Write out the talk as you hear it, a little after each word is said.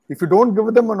If you don't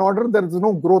give them an order, there is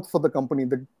no growth for the company.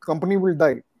 The company will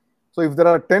die. So if there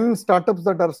are 10 startups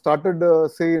that are started,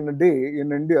 say in a day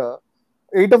in India,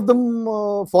 8 of them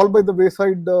fall by the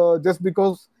wayside just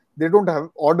because they don't have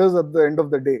orders at the end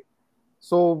of the day.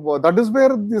 So that is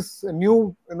where this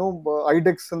new,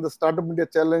 IDEX and the Startup India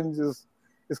Challenge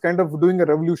is kind of doing a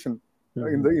revolution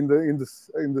in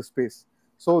this space.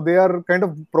 So they are kind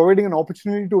of providing an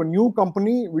opportunity to a new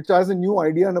company which has a new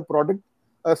idea and a product,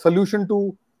 a solution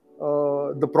to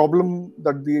the problem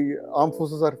that the armed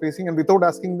forces are facing, and without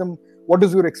asking them what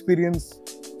is your experience,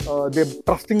 they're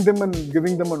trusting them and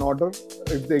giving them an order.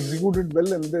 If they execute it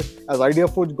well, and as Idea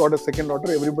Forge got a second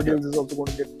order, everybody else is also going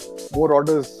to get more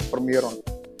orders from here on.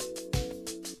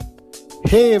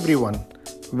 Hey everyone,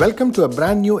 welcome to a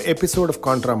brand new episode of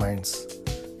Contra Minds.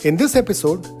 In this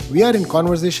episode, we are in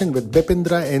conversation with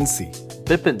Bipindra NC.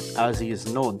 Bipin, as he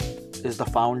is known, is the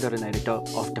founder and editor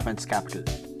of Defence Capital.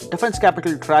 Defence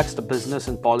Capital tracks the business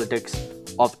and politics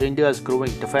of India's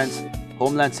growing defence,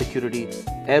 homeland security,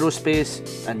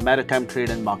 aerospace, and maritime trade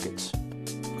and markets.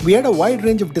 We had a wide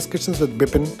range of discussions with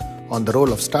Bipin on the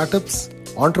role of startups,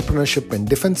 entrepreneurship in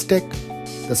defence tech,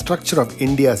 the structure of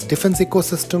India's defence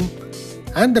ecosystem,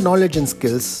 and the knowledge and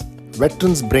skills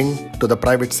veterans bring to the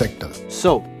private sector.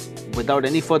 So, without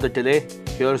any further delay,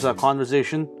 here's our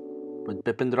conversation with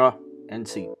Bipindra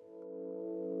NC.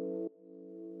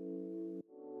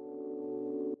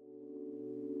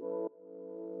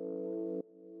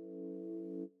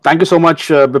 Thank you so much,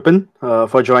 Bipin,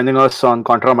 for joining us on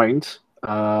Contra Minds. It's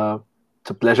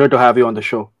a pleasure to have you on the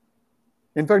show.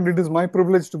 In fact, it is my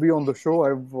privilege to be on the show.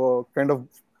 I've kind of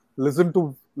listened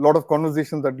to a lot of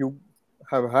conversations that you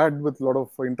have had with a lot of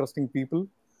interesting people,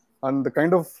 and the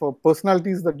kind of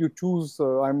personalities that you choose.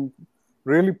 I'm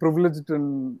really privileged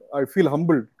and I feel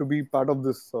humbled to be part of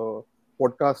this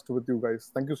podcast with you guys.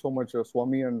 Thank you so much,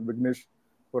 Swami and Vignesh,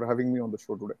 for having me on the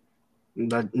show today.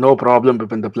 No problem,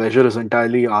 Bipin. The pleasure is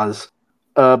entirely ours.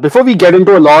 Before we get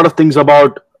into a lot of things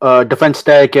about defense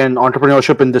tech and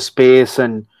entrepreneurship in this space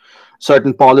and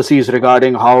certain policies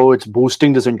regarding how it's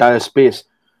boosting this entire space,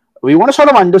 we want to sort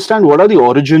of understand what are the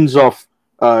origins of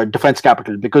Defence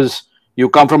Capital, because you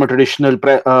come from a traditional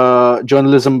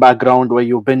journalism background where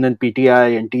you've been in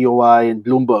PTI and TOI and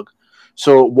Bloomberg.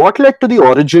 So what led to the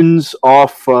origins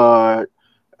of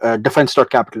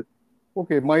Defence.Capital?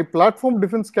 Okay, my platform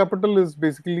Defence Capital is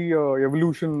basically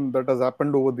evolution that has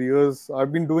happened over the years.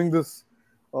 I've been doing this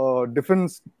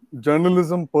defense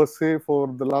journalism per se for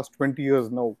the last 20 years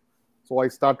now. So I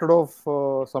started off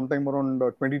sometime around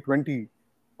 2020,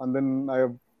 and then I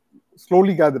have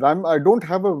slowly gathered. I don't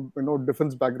have a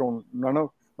defense background. None of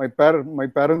my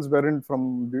parents weren't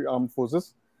from the armed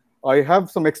forces. I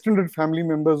have some extended family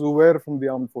members who were from the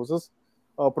armed forces.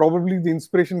 Probably the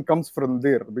inspiration comes from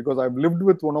there, because I've lived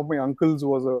with one of my uncles who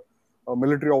was a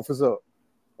military officer,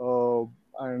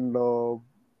 and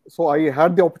so I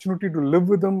had the opportunity to live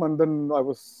with him, and then I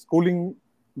was schooling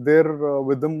there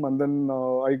with him, and then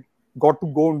I got to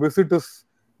go and visit his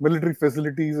military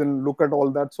facilities and look at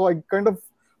all that. So I kind of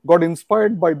got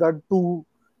inspired by that to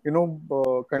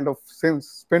kind of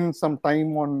spend some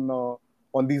time on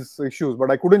these issues.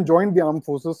 But I couldn't join the armed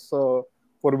forces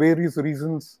for various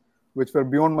reasons which were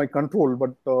beyond my control.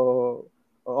 But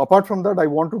apart from that, I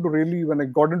wanted to really, when I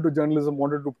got into journalism,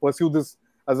 wanted to pursue this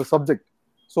as a subject.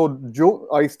 So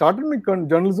I started my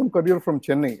journalism career from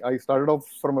Chennai. I started off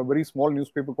from a very small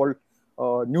newspaper called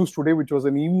News Today, which was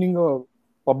an evening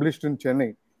published in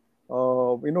Chennai.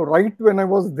 Right when I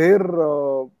was there,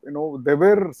 there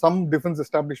were some defense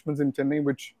establishments in Chennai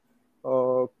which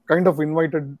kind of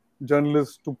invited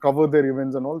journalists to cover their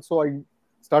events and all. So I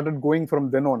started going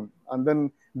from then on. And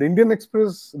then the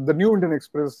New Indian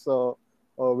Express,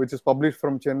 which is published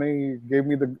from Chennai, gave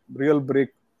me the real break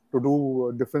to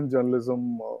do defense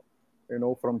journalism,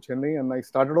 from Chennai. And I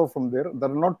started off from there. There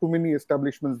are not too many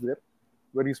establishments there.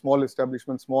 Very small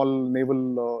establishments, small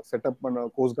naval setup and a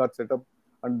Coast Guard setup,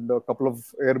 and a couple of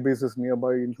air bases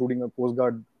nearby, including a Coast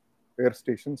Guard air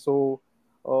station. So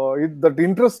that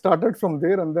interest started from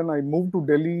there, and then I moved to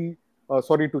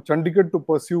to Chandigarh to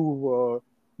pursue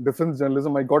defense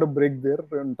journalism. I got a break there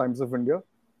in Times of India,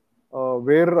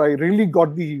 where I really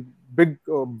got the big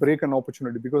break and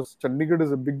opportunity, because Chandigarh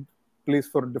is a big place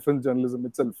for defense journalism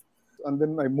itself. And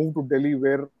then I moved to Delhi,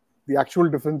 where the actual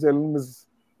defense journalism is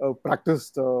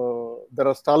practiced. There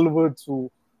are stalwarts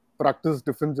who practice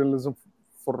defense journalism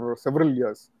for several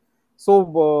years.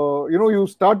 So, you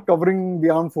start covering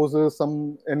the armed forces,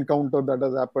 some encounter that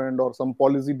has happened or some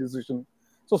policy decision.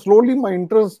 So slowly my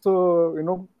interest,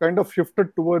 kind of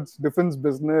shifted towards defense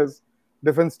business,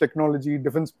 defense technology,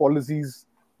 defense policies,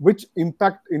 which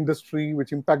impact industry,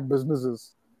 which impact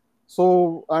businesses.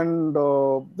 So, and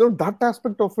that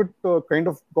aspect of it kind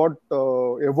of got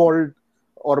evolved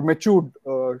or matured,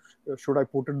 should I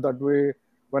put it that way,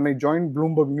 when I joined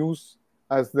Bloomberg News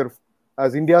as their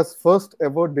as India's first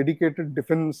ever dedicated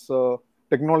defense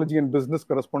technology and business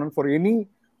correspondent for any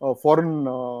foreign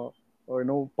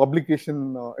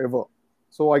publication ever.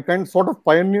 So I kind sort of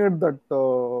pioneered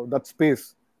that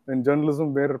space in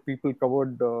journalism where people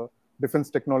covered defense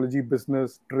technology,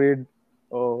 business, trade,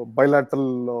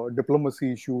 bilateral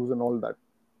diplomacy issues, and all that.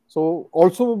 So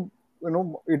also,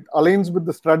 it aligns with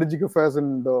the strategic affairs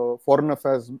and foreign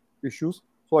affairs issues.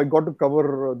 So I got to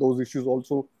cover those issues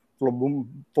also for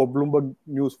Bloomberg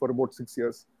News for about 6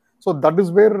 years. So that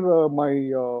is where my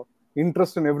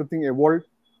interest in everything evolved.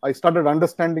 I started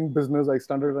understanding business. I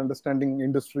started understanding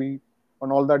industry,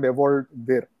 and all that evolved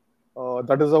there.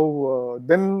 That is how.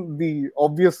 Then the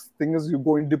obvious thing is you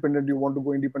go independent. You want to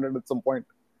go independent at some point,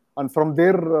 and from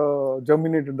there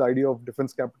germinated the idea of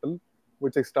Defense Capital,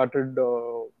 which I started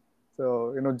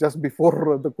just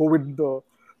before the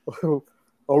COVID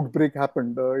outbreak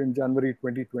happened in January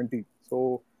 2020.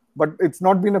 So, but it's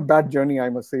not been a bad journey, I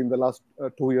must say. In the last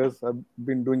 2 years, I've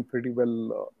been doing pretty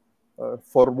well.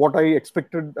 For what I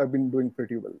expected, I've been doing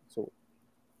pretty well.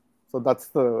 So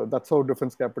that's how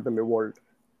Defense Capital evolved.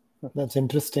 That's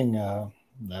interesting,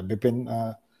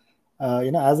 Bipin.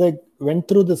 As I went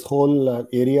through this whole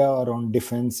area around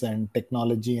defense and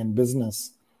technology and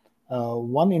business,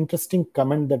 one interesting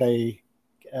comment that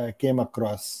I came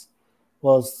across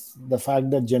was the fact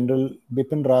that General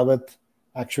Bipin Rawat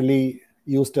actually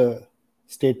used a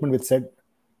statement which said,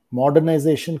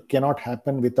 modernization cannot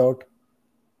happen without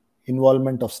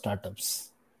involvement of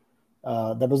startups.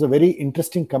 That was a very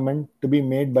interesting comment to be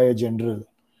made by a general.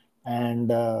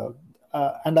 And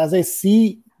as I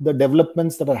see the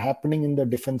developments that are happening in the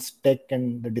defense tech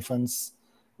and the defense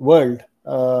world,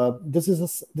 this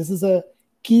is a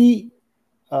key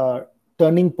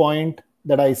turning point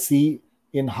that I see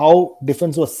in how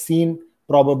defense was seen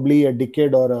probably a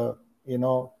decade or a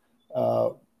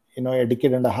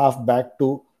decade and a half back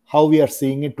to how we are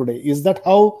seeing it today. Is that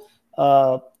how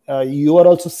you are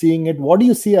also seeing it? What do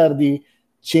you see are the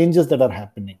changes that are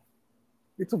happening?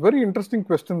 It's a very interesting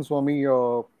question, Swami,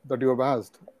 that you have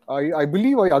asked. I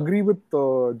believe I agree with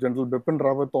General Bipin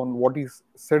Rawat on what he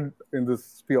said in this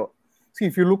sphere. See,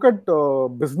 if you look at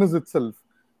business itself,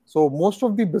 so most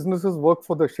of the businesses work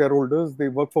for the shareholders, they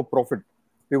work for profit.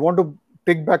 They want to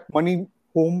take back money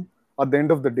home at the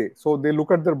end of the day. So they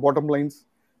look at their bottom lines.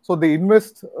 So they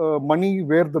invest money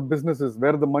where the business is,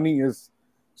 where the money is.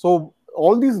 So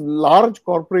all these large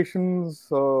corporations,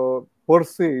 per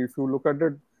se, if you look at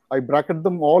it, I bracket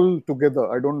them all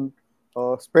together. I don't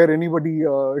spare anybody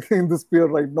in this sphere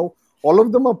right now. All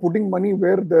of them are putting money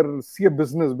where they see a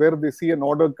business, where they see an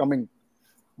order coming.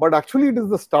 But actually, it is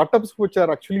the startups which are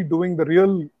actually doing the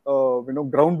real,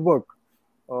 groundwork.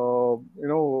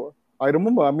 I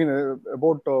remember, I mean,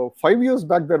 about 5 years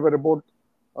back, there were about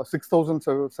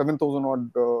 6,000, 7,000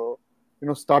 odd,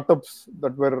 startups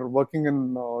that were working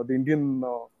in the Indian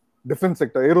defense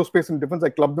sector, aerospace and defense. I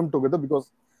clubbed them together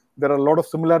because there are a lot of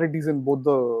similarities in both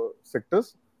the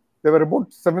sectors. There were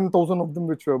about 7,000 of them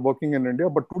which were working in India,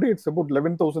 but today it's about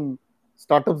 11,000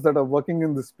 startups that are working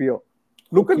in this sphere.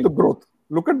 Look at the growth.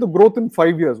 Look at the growth in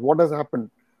 5 years. What has happened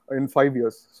in 5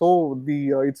 years? So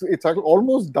it's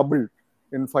almost doubled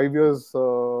in 5 years.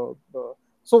 So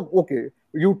okay,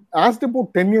 you asked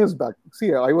about 10 years back.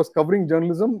 See, I was covering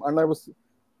journalism and I was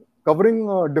covering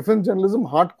defense journalism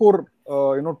hardcore,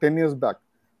 10 years back.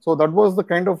 So that was the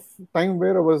kind of time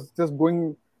where I was just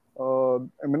going,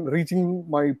 reaching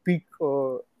my peak.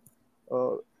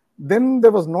 Then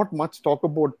there was not much talk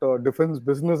about defense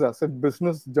business, asset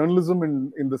business, journalism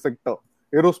in the sector,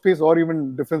 aerospace or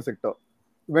even defense sector.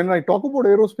 When I talk about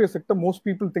aerospace sector, most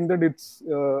people think that it's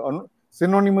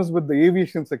synonymous with the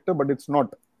aviation sector, but it's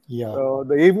not. Yeah.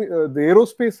 The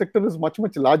aerospace sector is much,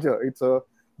 much larger.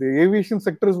 The aviation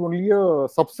sector is only a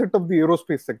subset of the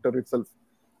aerospace sector itself.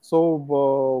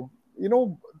 So,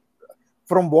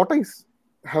 from what I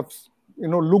have,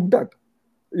 looked at,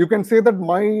 you can say that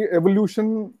my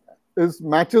evolution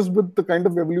matches with the kind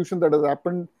of evolution that has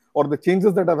happened or the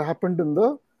changes that have happened in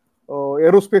the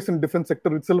aerospace and defense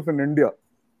sector itself in India.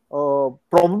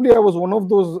 Probably I was one of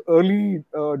those early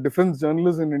defense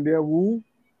journalists in India who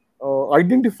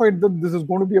identified that this is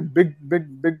going to be a big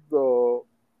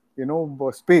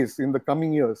space in the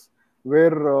coming years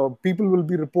where people will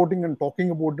be reporting and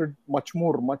talking about it much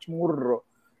more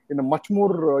in a much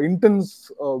more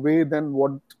intense way than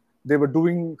what they were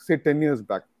doing, say, 10 years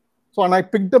back. So, and I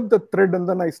picked up the thread and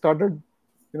then I started,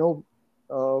 what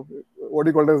do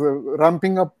you call it, as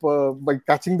ramping up by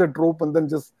catching that rope and then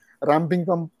just ramping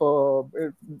up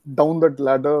down that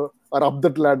ladder or up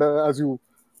that ladder, as you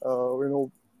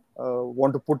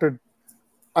want to put it.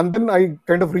 And then I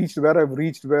kind of reached where I've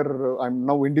reached, where I'm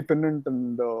now independent,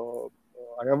 and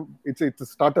I have it's a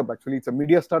startup. Actually, it's a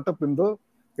media startup in the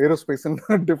aerospace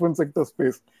and defense sector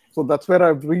space. So that's where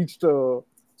I've reached. So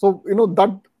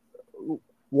that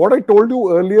what I told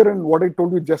you earlier and what I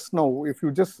told you just now, if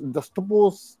you just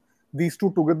juxtapose these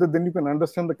two together, then you can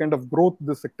understand the kind of growth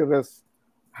this sector has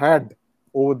had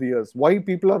over the years. Why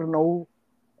people are now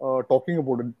talking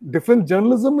about it. Defense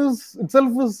journalism is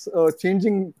itself is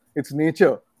changing its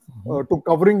nature to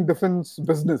covering defense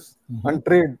business and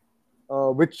trade,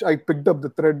 which I picked up the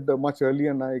thread much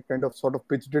earlier, and I kind of sort of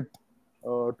pitched it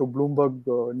to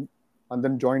Bloomberg, and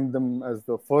then joined them as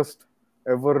the first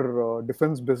ever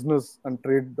defense business and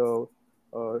trade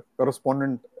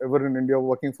correspondent ever in India,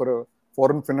 working for a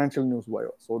foreign financial news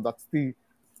wire. So that's the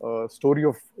story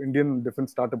of Indian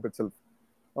defense startup itself.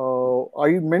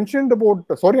 I mentioned about.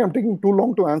 Sorry, I'm taking too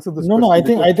long to answer this. No. I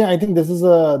think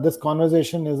this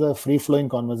conversation is a free flowing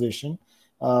conversation.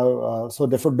 So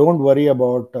therefore, don't worry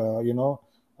about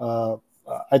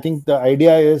I think the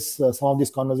idea is some of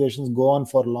these conversations go on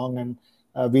for long, and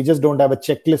we just don't have a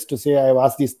checklist to say I've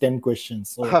asked these 10 questions.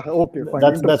 So okay, fine.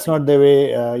 That's not the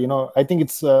way. I think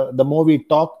it's the more we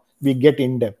talk, we get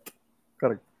in depth.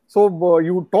 Correct. So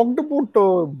you talked about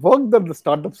work that the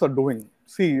startups are doing.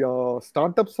 See,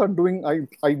 startups are doing.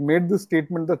 I made this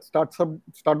statement that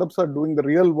startups are doing the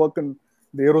real work in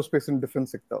the aerospace and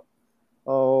defense sector.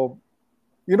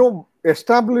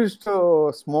 Established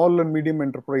small and medium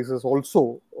enterprises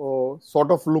also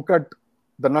sort of look at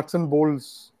the nuts and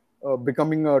bolts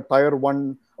becoming a tier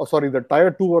 1, the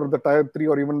tier 2 or the tier 3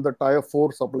 or even the tier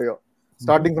 4 supplier,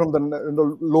 starting from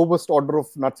the lowest order of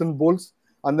nuts and bolts,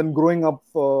 and then growing up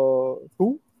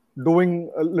to doing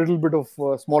a little bit of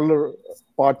smaller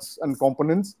parts and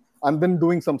components, and then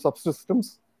doing some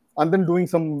subsystems, and then doing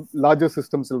some larger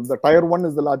systems. The tier 1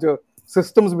 is the larger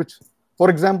systems, which, for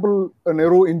example, an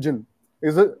aero engine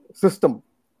is a system,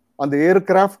 and the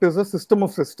aircraft is a system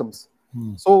of systems.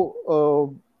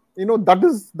 So, that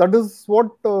is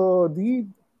what the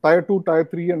tier 2, tier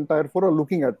 3, and tier 4 are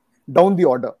looking at down the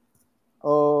order.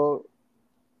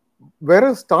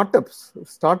 Whereas startups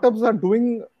are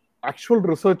doing actual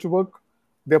research work.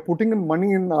 They're putting in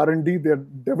money in R&D. They're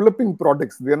developing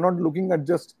products. They're not looking at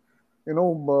just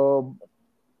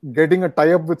getting a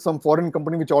tie-up with some foreign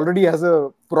company which already has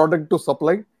a product to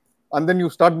supply, and then you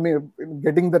start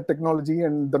getting the technology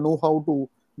and the know-how to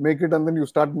make it, and then you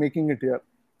start making it here.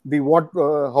 The what,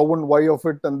 how, and why of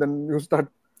it, and then you start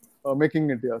making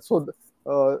it here. So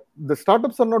the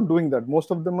startups are not doing that. Most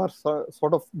of them are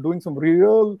sort of doing some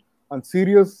real and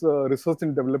serious research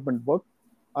and development work,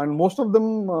 and most of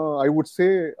them, I would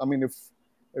say, I mean,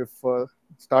 if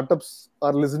startups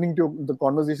are listening to the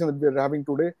conversation that we are having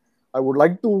today, I would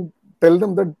like to tell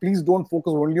them that please don't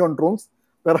focus only on drones.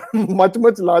 There are much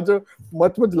larger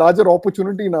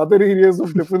opportunity in other areas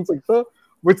of defense sector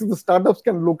which the startups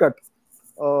can look at.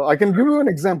 I can give you an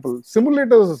example.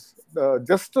 Simulators.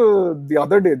 Just the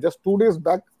other day, just 2 days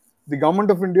back, the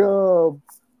government of India,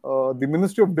 the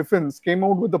Ministry of Defense, came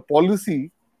out with a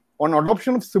policy on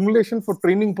adoption of simulation for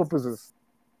training purposes.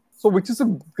 So, which is a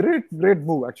great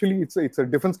move. Actually, it's a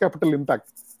defense capital impact.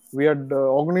 We had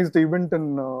organized an event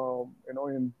in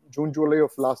June, July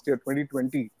of last year,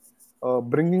 2020,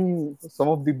 bringing some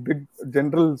of the big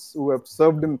generals who have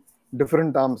served in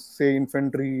different arms, say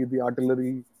infantry, the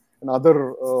artillery, and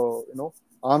other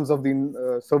arms of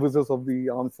the services of the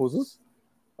armed forces,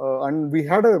 and we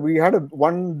had a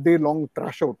 1 day long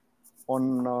trash out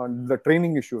on the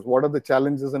training issues. What are the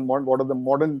challenges and what are the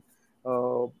modern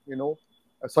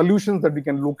solutions that we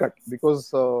can look at?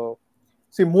 Because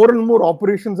see, more and more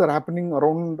operations are happening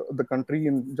around the country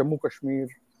in Jammu Kashmir,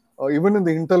 even in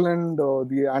the hinterland.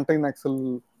 The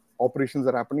anti-Naxal operations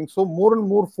are happening. So more and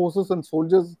more forces and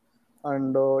soldiers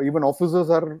and even officers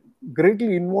are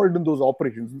greatly involved in those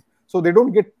operations. So they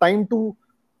don't get time to,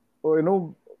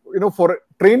 for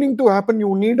training to happen,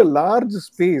 you need a large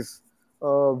space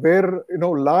where,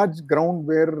 large ground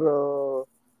where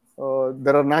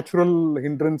there are natural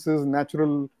hindrances,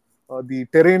 the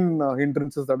terrain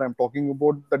hindrances that I'm talking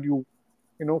about, that you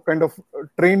kind of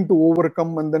train to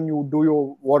overcome, and then you do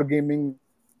your wargaming,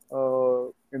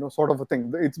 sort of a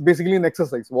thing. It's basically an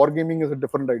exercise. Wargaming is a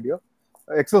different idea.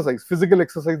 Exercise, physical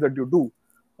exercise that you do.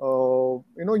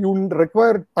 You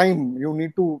require time. You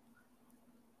need to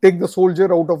take the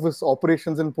soldier out of his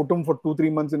operations and put him for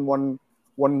 2-3 months in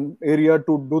one area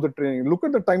to do the training. Look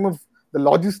at the time of the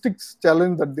logistics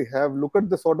challenge that they have. Look at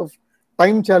the sort of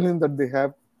time challenge that they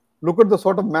have. Look at the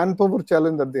sort of manpower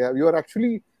challenge that they have. You are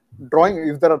actually drawing.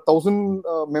 If there are 1,000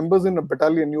 members in a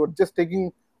battalion, you are just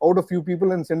taking out a few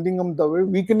people and sending them the way,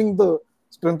 weakening the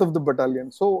strength of the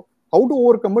battalion. So how to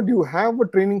overcome it? You have a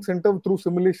training center through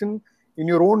simulation in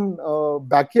your own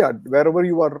backyard, wherever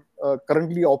you are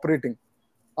currently operating,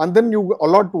 and then you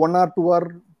allot 1 hour, 2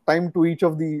 hour time to each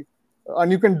of the,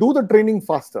 and you can do the training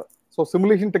faster. So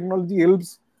simulation technology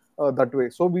helps that way.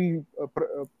 So we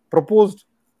proposed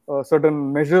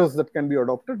certain measures that can be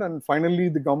adopted, and finally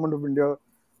the government of India,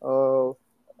 uh,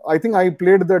 I think I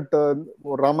played that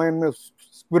Ramayana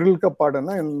squirrel ka part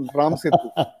in Ram Setu.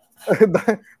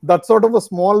 That sort of a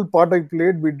small part I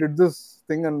played. We did this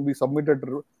thing and we submitted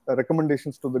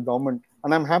recommendations to the government,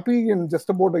 and I'm happy in just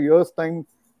about a year's time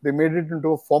they made it into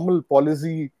a formal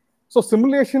policy. So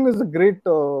simulation is a great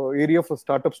area for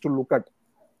startups to look at.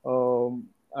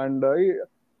 And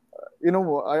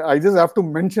I just have to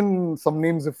mention some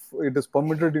names if it is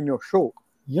permitted in your show.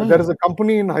 Yeah, There is a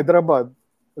company in Hyderabad,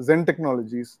 Zen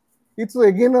Technologies. It's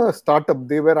again a startup.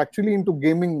 They were actually into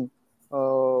gaming,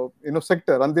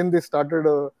 sector, and then they started.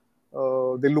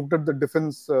 They looked at the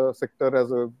defense sector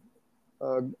as a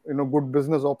good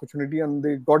business opportunity, and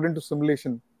they got into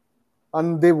simulation.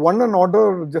 And they won an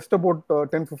order just about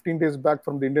 10-15 days back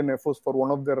from the Indian Air Force for one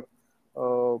of their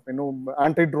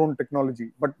anti-drone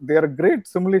technology. But they are a great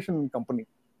simulation company,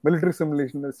 military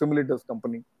simulation simulators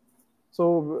company.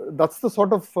 So that's the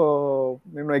sort of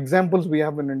examples we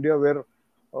have in India where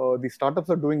the startups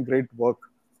are doing great work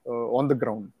on the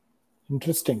ground.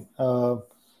 interesting.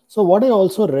 So what I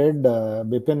also read,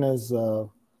 Bipin, is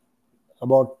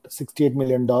about $68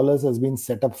 million has been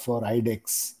set up for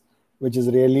IDEX, which is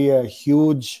really a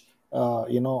huge,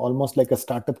 almost like a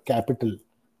startup capital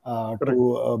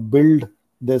to build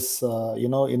this,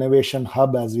 innovation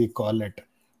hub, as we call it.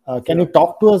 Can you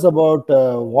talk to us about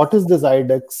what is this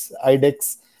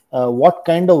IDEX? What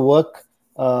kind of work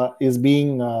is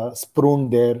being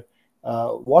spruned there?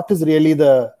 What is really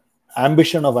the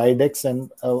ambition of IDEX, and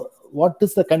what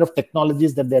is the kind of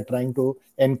technologies that they're trying to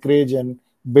encourage and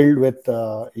build with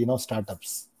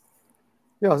startups?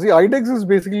 Yeah, see, IDEX is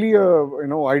basically a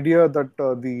idea that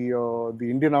the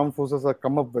Indian Armed Forces have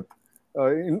come up with.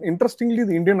 Interestingly,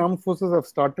 the Indian Armed Forces have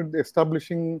started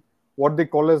establishing what they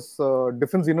call as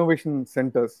defense innovation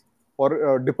centers,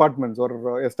 or departments,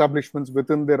 or establishments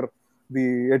within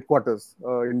the headquarters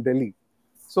in Delhi.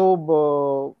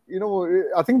 So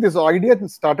I think this idea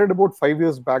started about 5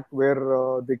 years back,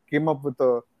 where they came up with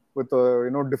a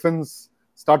defense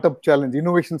startup challenge,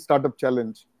 innovation startup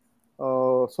challenge.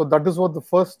 So that is what the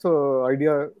first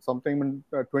idea, sometime in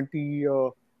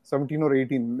 2017 or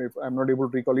 18, if I'm not able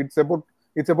to recall.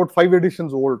 It's about 5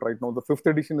 editions old right now. The fifth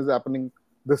edition is happening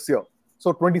this year.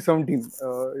 So 2017,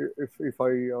 if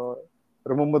I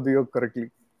remember the year correctly.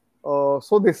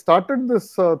 So they started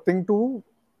this thing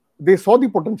they saw the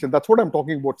potential. That's what I'm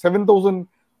talking about. 7,000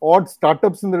 odd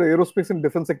startups in the aerospace and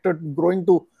defense sector growing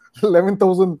to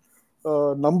 11,000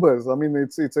 numbers. I mean,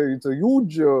 it's a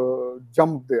huge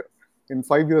jump there in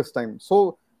 5 years' time.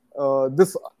 So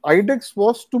this IDEX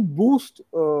was to boost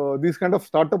these kind of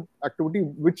startup activity,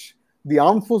 which the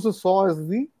armed forces saw as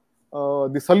the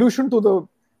solution to the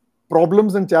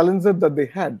problems and challenges that they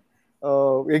had.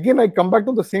 Again, I come back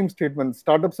to the same statement.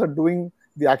 Startups are doing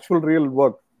the actual real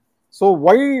work. So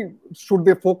why should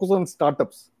they focus on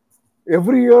startups?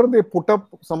 Every year they put up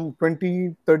some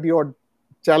 20, 30 odd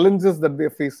challenges that they're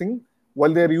facing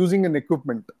while they're using an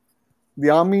equipment. The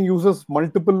army uses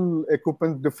multiple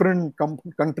equipment, different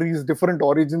countries, different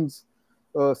origins.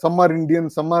 Some are Indian,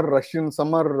 some are Russian,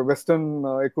 some are Western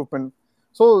equipment.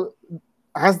 So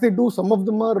as they do, some of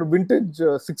them are vintage,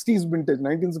 60s vintage,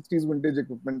 1960s vintage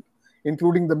equipment,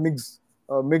 including the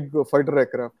MiG fighter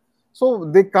aircraft. So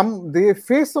they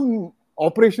face some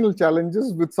operational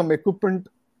challenges with some equipment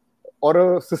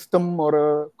or a system or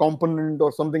a component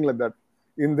or something like that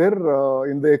in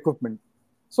the equipment.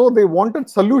 So they wanted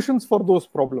solutions for those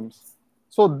problems.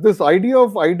 So this idea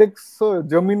of IDEX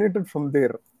germinated from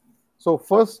there. So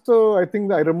first, I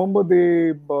think I remember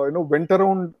they went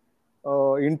around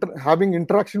having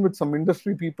interaction with some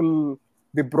industry people.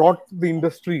 They brought the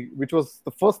industry, which was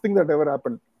the first thing that ever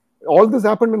happened. All this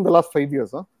happened in the last 5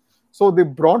 years. Huh? So they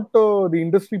brought the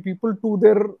industry people to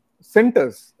their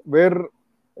centers, where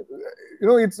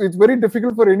it's very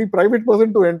difficult for any private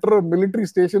person to enter a military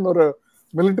station or a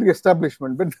military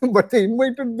establishment, but they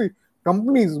invited the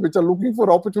companies which are looking for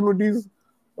opportunities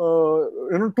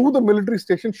to the military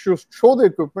station, show the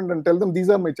equipment and tell them, these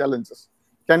are my challenges,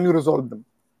 can you resolve them?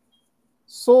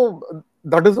 So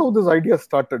that is how this idea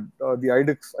started. The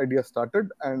IDEX idea started,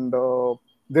 and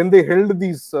then they held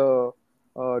these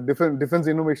defense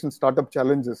innovation startup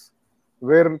challenges.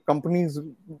 where companies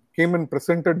came and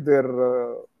presented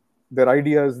their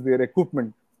ideas, their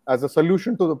equipment as a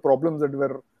solution to the problems that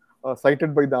were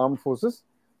cited by the armed forces.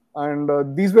 And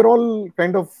these were all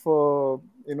kind of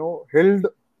held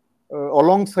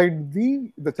alongside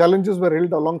the challenges were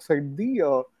held alongside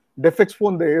the Def Expo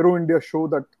and the Aero India show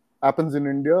that happens in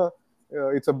India.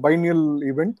 It's a biennial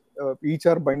event. Each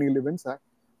are biennial events.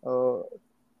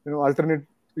 Alternate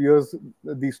years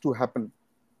these two happen.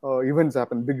 Events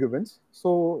happen, big events.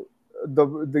 So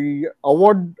the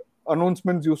award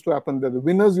announcements used to happen there. The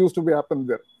winners used to be happen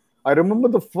there. I remember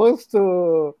the first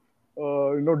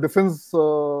defense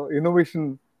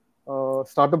innovation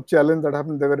startup challenge that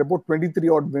happened. There were about 23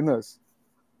 odd winners.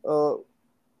 Uh,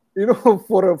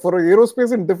 for a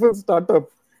aerospace and defense startup,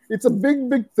 it's a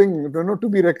big thing, to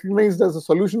be recognized as a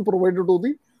solution provider to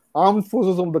the armed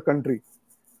forces of the country.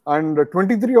 And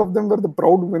 23 of them were the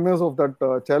proud winners of that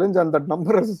challenge, and that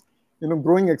number is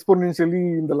growing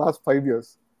exponentially in the last 5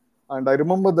 years. And I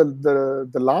remember the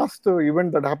last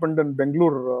event that happened in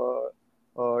Bangalore,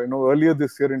 earlier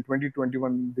this year in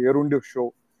 2021, the Aero India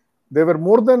show. There were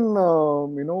more than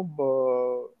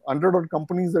 100 odd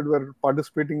companies that were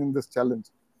participating in this challenge.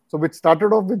 So which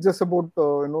started off with just about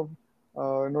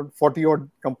 40 odd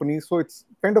companies. So it's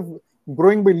kind of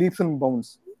growing by leaps and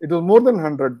bounds. It was more than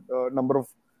 100 number of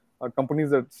companies,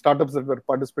 that startups that were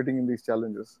participating in these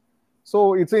challenges.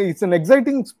 So it's an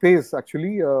exciting space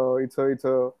actually. It's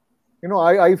a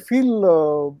I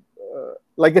feel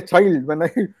like a child when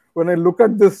I look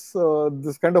at this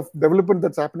kind of development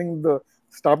that's happening in the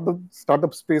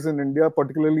startup space in India,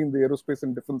 particularly in the aerospace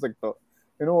and defense sector.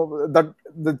 That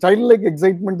the childlike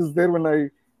excitement is there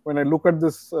when I look at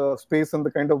this space and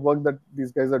the kind of work that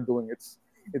these guys are doing. It's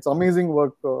amazing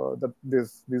work that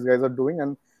these guys are doing,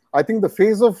 and I think the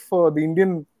phase of the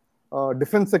Indian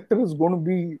defense sector is going to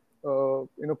be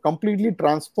completely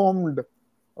transformed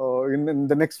in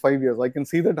the next 5 years. I can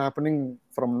see that happening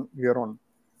from here on.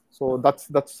 So that's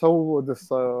how this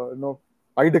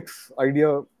IDEX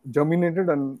idea germinated,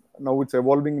 and now it's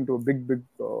evolving into a big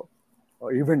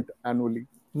event annually.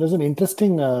 There's an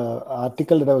interesting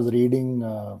article that I was reading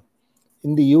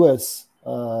in the US.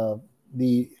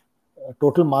 The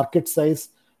total market size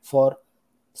for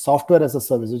software as a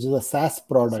service, which is a SaaS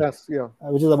product,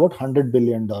 which is about $100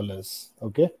 billion.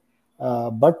 Okay.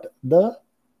 But the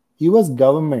US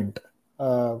government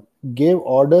gave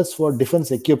orders for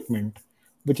defense equipment,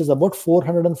 which is about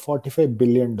 $445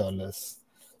 billion.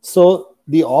 So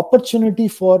the opportunity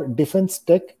for defense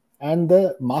tech and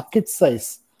the market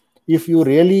size, if you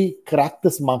really crack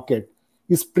this market,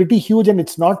 is pretty huge, and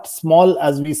it's not small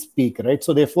as we speak, right?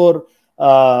 So therefore,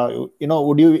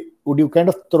 would you kind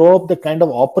of throw up the kind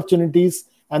of opportunities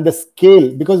and the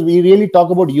scale, because we really talk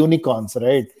about unicorns,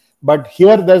 right? But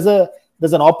here there's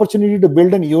an opportunity to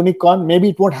build an unicorn. Maybe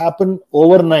it won't happen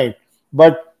overnight,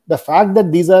 but the fact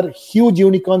that these are huge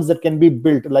unicorns that can be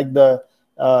built, like the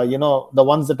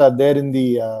ones that are there in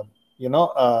the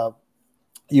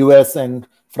US and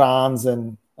France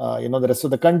and the rest of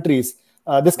the countries,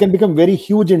 this can become very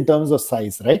huge in terms of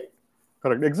size, right?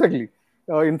 Correct, exactly.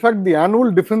 In fact, the annual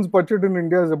defense budget in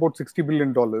India is about $60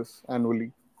 billion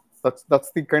annually.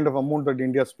 That's the kind of amount that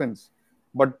India spends.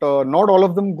 But not all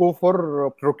of them go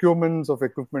for procurements of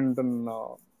equipment and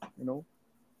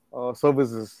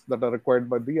services that are required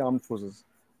by the armed forces.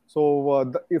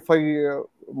 So if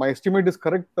my estimate is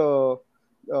correct, the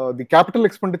capital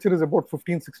expenditure is about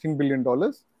 $15-16 billion,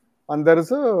 and there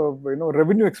is a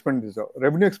revenue expenditure.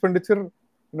 Revenue expenditure,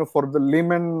 for the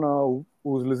layman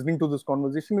who's listening to this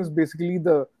conversation, is basically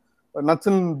the nuts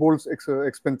and bolts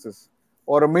expenses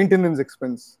or a maintenance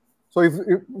expense. So if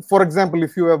for example,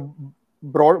 if you have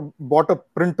bought a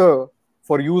printer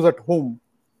for use at home,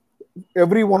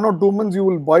 every 1 or 2 months you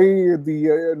will buy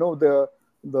the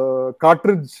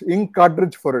cartridge, ink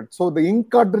cartridge for it. So the ink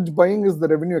cartridge buying is the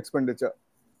revenue expenditure,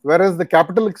 whereas the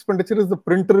capital expenditure is the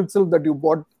printer itself that you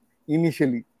bought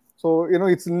initially. So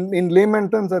it's in layman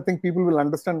terms, I think people will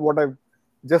understand what I've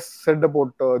just said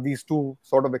about these two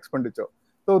sort of expenditure.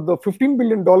 So the $15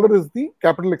 billion is the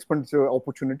capital expenditure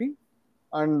opportunity,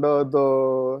 and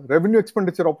the revenue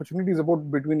expenditure opportunity is about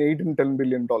between $8 and $10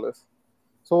 billion.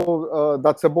 So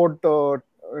that's about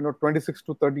 26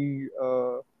 to 30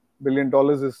 billion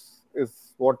dollars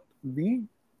is what the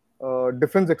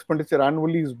defense expenditure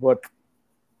annually is worth.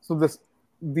 So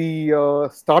the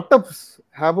startups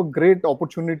have a great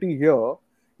opportunity here,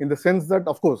 in the sense that,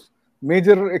 of course,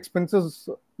 major expenses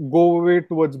go away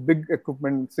towards big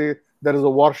equipment. Say there is a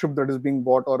warship that is being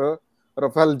bought, or a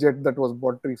Rafale jet that was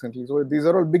bought recently. So these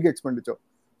are all big expenditure.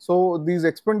 So these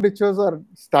expenditures are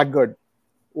staggered.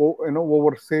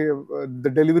 over say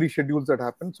the delivery schedules that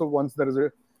happen. So once there is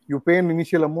a, you pay an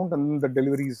initial amount and then the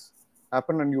deliveries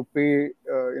happen, and you pay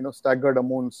staggered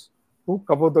amounts to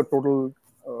cover the total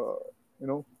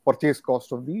purchase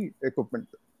cost of the equipment.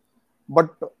 But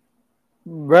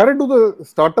where do the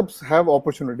startups have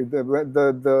opportunity?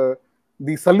 The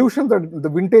solution, that the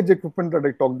vintage equipment that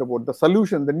I talked about, the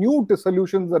solution, the new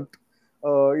solutions that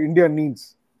India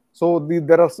needs. So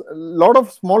there are a lot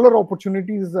of smaller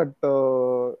opportunities that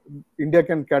India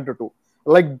can cater to,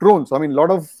 like drones. I mean, a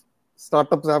lot of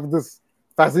startups have this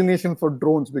fascination for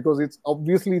drones because it's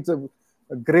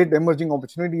a great emerging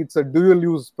opportunity. It's a dual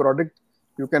use product.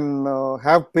 You can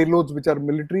have payloads which are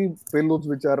military, payloads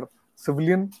which are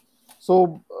civilian.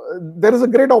 So there is a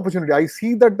great opportunity. I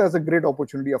see that as a great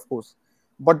opportunity, of course.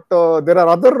 But there are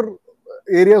other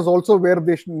areas also where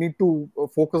they need to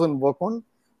focus and work on.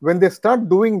 When they start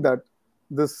doing that,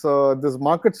 this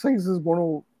market size is going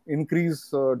to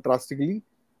increase drastically.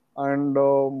 And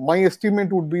my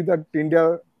estimate would be that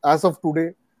India, as of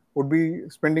today, would be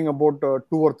spending about $2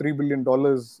 or $3 billion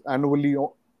annually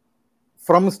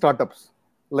from startups.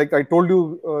 Like I told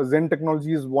you, Zen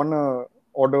Technologies won a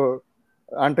order,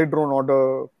 anti-drone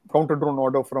order, counter-drone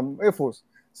order from Air Force.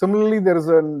 Similarly, there is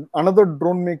another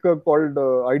drone maker called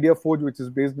Idea Forge, which is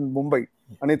based in Mumbai,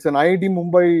 and it's an IIT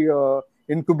Mumbai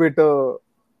incubator.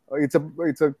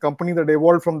 It's a company that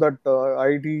evolved from that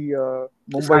IIT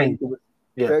Mumbai Sign. incubator.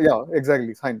 Yeah. Yeah,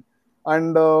 exactly, Sign.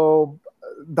 And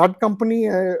that company,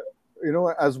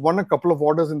 has won a couple of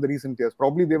orders in the recent years.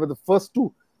 Probably they were the first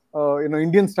to,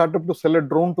 Indian startup to sell a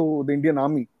drone to the Indian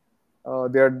Army.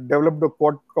 They had developed a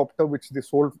quadcopter which they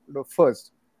sold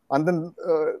first, and then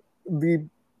the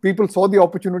people saw the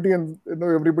opportunity, and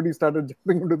everybody started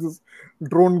jumping into this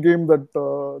drone game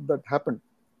that happened.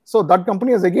 So that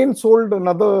company has again sold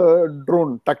another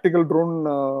drone, tactical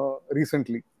drone,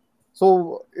 recently.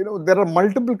 So there are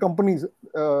multiple companies.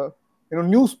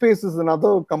 New Space is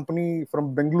another company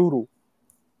from Bengaluru,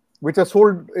 which has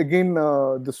sold again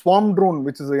the Swarm drone,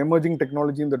 which is an emerging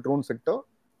technology in the drone sector,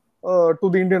 to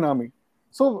the Indian Army.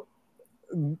 So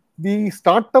the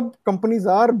startup companies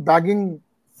are bagging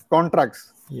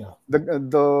contracts. Yeah.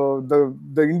 The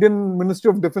Indian Ministry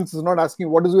of Defense is not asking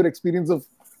what is your experience of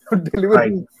Right.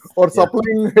 delivering or Yeah.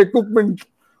 supplying equipment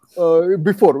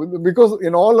before, because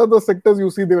in all other sectors you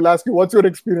see they will ask you what's your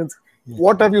experience,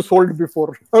 what have you sold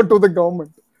before to the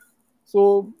government.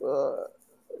 So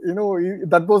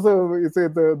that was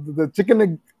the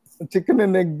chicken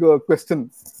and egg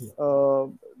question.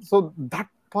 So that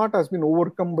part has been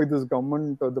overcome by this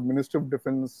government, the Ministry of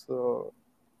Defense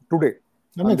today.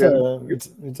 I mean,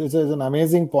 it's an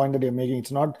amazing point that you're making.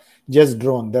 It's not just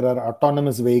drone. There are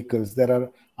autonomous vehicles. There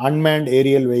are unmanned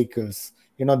aerial vehicles.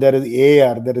 There is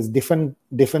AR. There is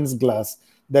defense glass.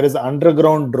 There is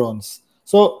underground drones.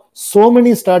 So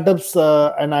many startups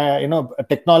and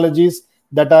technologies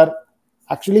that are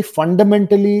actually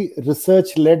fundamentally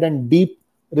research led and deep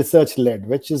research led,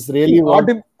 which is really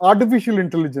artificial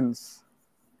intelligence.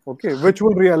 Okay,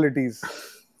 virtual realities.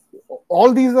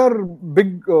 All these are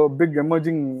big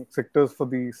emerging sectors for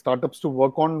the startups to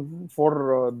work on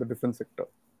for the defense sector.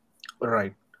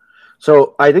 Right.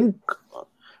 So I think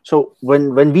so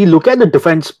when we look at the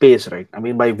defense space, right? I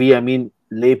mean, by we I mean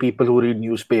lay people who read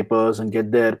newspapers and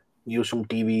get their news from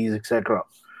TVs, etc.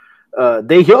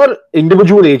 They hear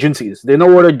individual agencies. They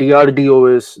know what a DRDO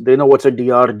is. They know what's a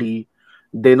DRD.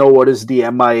 They know what is the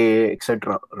MIA,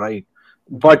 etc. Right?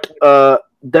 But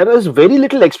there is very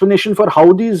little explanation for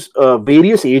how these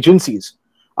various agencies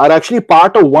are actually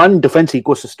part of one defense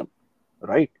ecosystem,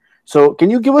 right? So,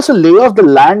 can you give us a lay of the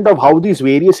land of how these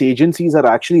various agencies are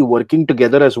actually working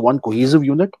together as one cohesive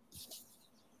unit?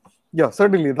 Yeah,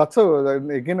 certainly. That's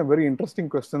again a very interesting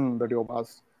question that you have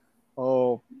asked.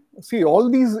 See, all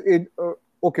these.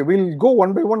 Okay, we'll go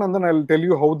one by one, and then I'll tell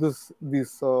you how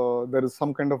there is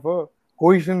some kind of a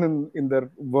cohesion in their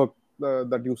work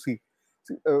that you see.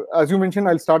 As you mentioned,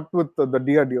 I'll start with the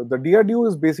DRDO. The DRDO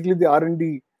is basically the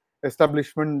R&D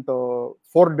establishment for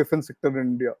defense sector in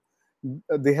India.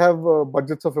 They have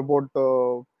budgets of about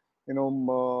I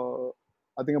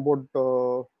think about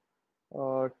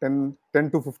 10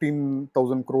 to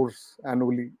 15,000 crores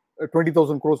annually.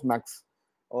 20,000 crores max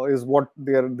is what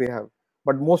they have.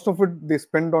 But most of it they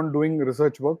spend on doing uh,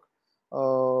 research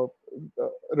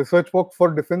work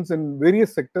for defense in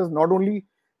various sectors, not only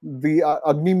the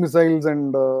Agni missiles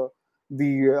and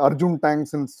the Arjun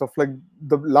tanks and stuff, like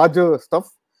the larger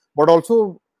stuff, but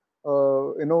also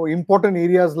important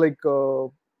areas like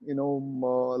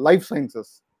life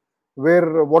sciences,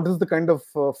 where what is the kind of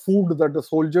food that a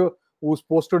soldier who's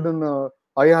posted in a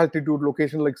high altitude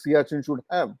location like Siachen should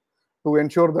have. to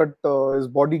ensure that his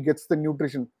body gets the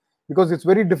nutrition, because it's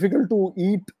very difficult to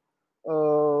eat,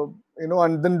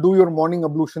 and then do your morning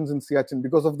ablutions in Siachen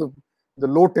because of the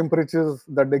low temperatures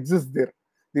that exist there.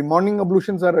 The morning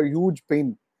ablutions are a huge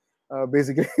pain,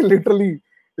 basically. Literally,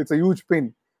 it's a huge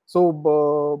pain.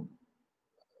 So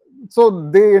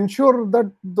they ensure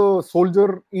that the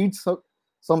soldier eats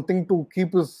something to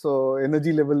keep his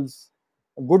energy levels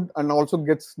good and also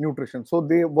gets nutrition. So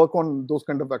they work on those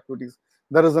kind of activities.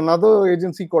 There is another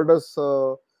agency called as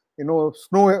Snow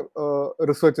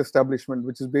Research Establishment,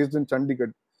 which is based in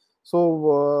Chandigarh.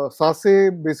 So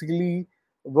SASE basically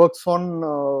works on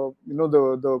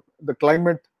the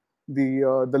climate,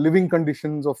 the living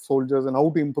conditions of soldiers and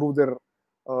how to improve their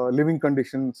living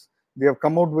conditions. They have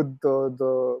come out with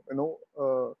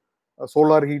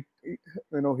solar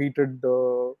heated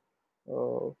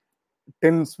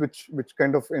tents, which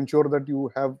kind of ensure that you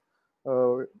have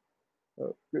uh,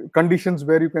 conditions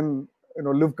where you can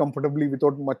live comfortably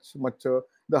without much.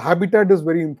 The habitat is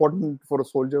very important for a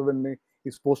soldier when he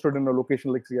is posted in a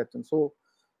location like Siachen. So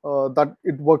that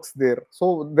it works there.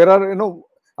 So there are,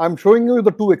 I'm showing you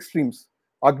the two extremes: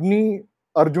 Agni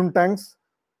Arjun tanks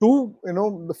to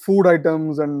the food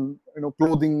items and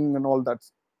clothing and all that.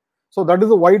 So that is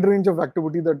a wide range of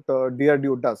activity that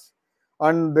DRDO does.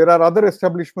 And there are other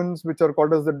establishments which are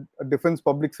called as the defense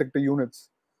public sector units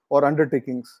or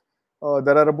undertakings.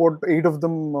 There are about 8 of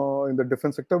them in the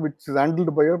defense sector, which is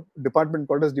handled by a department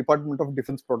called as Department of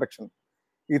Defense Protection.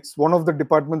 It's one of the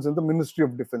departments in the Ministry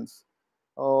of Defense.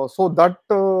 So that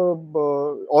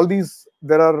all these,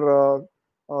 there are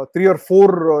 3 or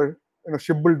 4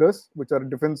 shipbuilders, which are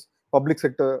defense public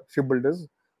sector shipbuilders.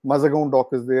 Mazagaon Dock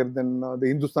is there. Then the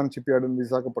Hindustan Shipyard in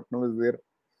Visakhapatnam is there.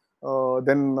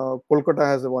 Then Kolkata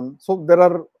has one. So there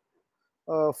are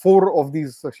 4 of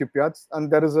these shipyards, and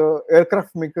there is a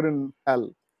aircraft maker in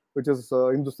HAL, which is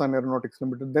Hindustan Aeronautics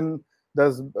Limited. Then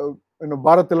there's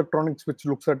Bharat Electronics, which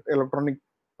looks at electronic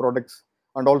products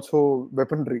and also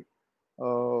weaponry.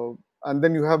 And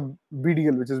then you have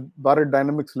BDL, which is Bharat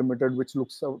Dynamics Limited, which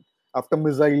looks out after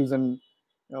missiles and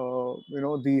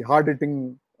the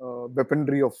hard-hitting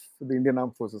weaponry of the Indian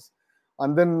Armed Forces.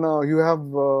 And then you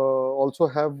have also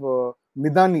have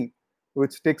Midani,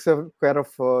 which takes care of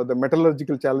the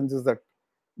metallurgical challenges that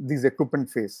these equipment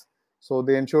face. So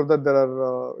they ensure that there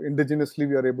are indigenously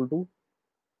we are able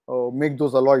to make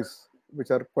those alloys,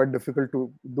 which are quite difficult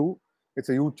to do. It's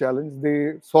a huge challenge.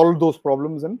 They solve those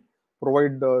problems and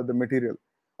provide the material.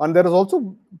 And there is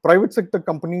also private sector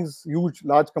companies, huge,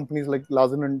 large companies like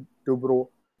Larsen and Toubro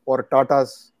or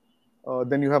Tatas.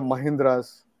 Then you have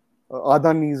Mahindras,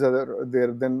 Adani's are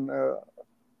there. Then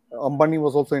Ambani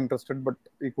was also interested, but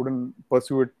he couldn't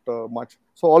pursue it much.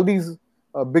 So all these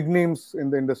big names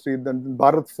in the industry, then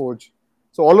Bharat Forge.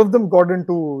 So all of them got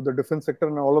into the defense sector,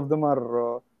 and all of them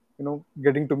are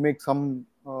getting to make some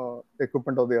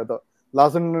equipment or the other.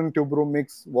 Larsen and Toubro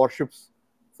makes warships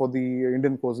for the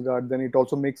Indian Coast Guard. Then it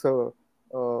also makes a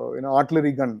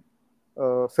artillery gun,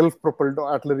 self-propelled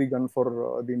artillery gun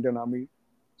for the Indian Army.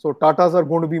 So Tatas are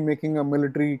going to be making a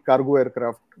military cargo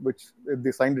aircraft, which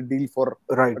they signed a deal for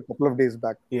Right. a couple of days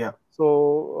back. Yeah.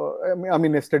 So I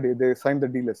mean, yesterday they signed the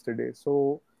deal yesterday.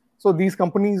 So these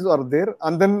companies are there,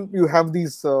 and then you have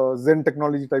these Zen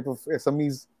technology type of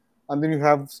SMEs, and then you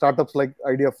have startups like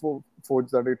Idea Forge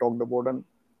that I talked about, and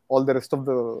all the rest of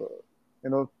the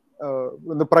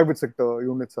the private sector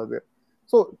units are there.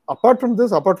 So apart from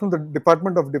this, apart from the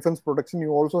Department of Defense Protection,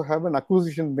 you also have an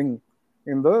acquisition wing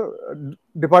in the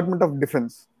Department of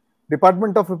Defense.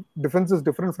 Department of Defense is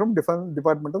different from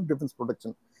Department of Defense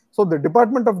Protection. So the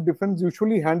Department of Defense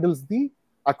usually handles the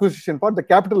acquisition part, the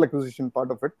capital acquisition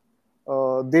part of it.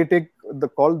 They take the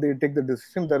call, they take the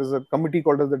decision. There is a committee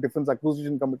called as the Defense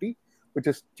Acquisition Committee, which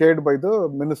is chaired by the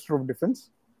Minister of Defense.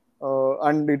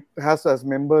 And it has as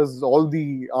members all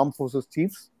the armed forces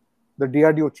chiefs, the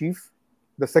DRDO chief,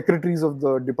 the secretaries of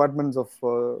the departments of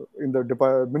in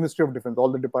the Ministry of Defense,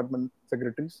 all the department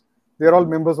secretaries. They are all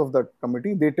members of that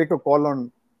committee. They take a call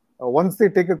on. Once they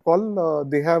take a call,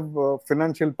 they have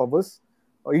financial powers.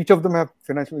 Each of them have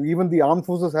financial. Even the armed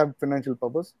forces have financial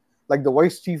powers. Like the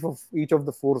vice chief of each of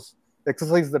the force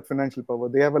exercise that financial power.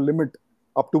 They have a limit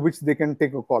up to which they can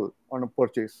take a call on a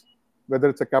purchase, whether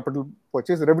it's a capital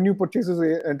purchase. Revenue purchase is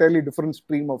an entirely different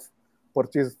stream of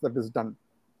purchase that is done.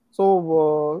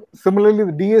 So similarly,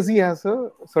 the DAC has a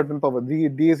certain power. The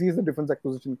DAC is the Defense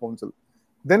Acquisition Council.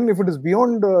 Then if it is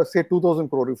beyond, say, 2,000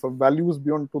 crore, if a value is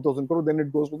beyond 2,000 crore, then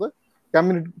it goes to the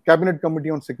Cabinet Committee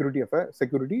on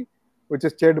Security, which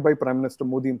is chaired by Prime Minister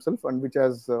Modi himself, and which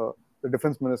has the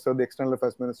Defense Minister, the External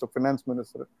Affairs Minister, Finance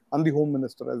Minister, and the Home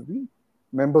Minister as the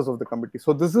members of the committee.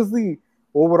 So this is the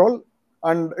overall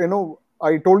And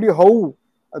I told you how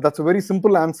that's a very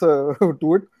simple answer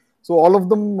to it. So all of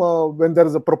them, when there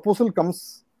is a proposal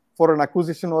comes for an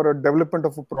acquisition or a development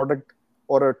of a product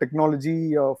or a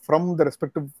technology from the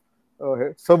respective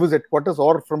service headquarters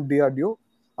or from DRDO,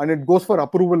 and it goes for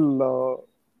approval,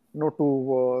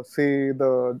 to say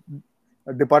the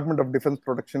Department of Defense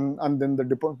Production, and then the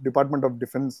Department of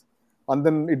Defense, and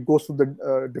then it goes to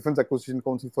the Defense Acquisition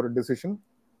Council for a decision.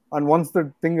 And once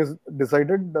the thing is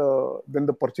decided, then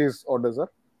the purchase orders are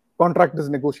contract is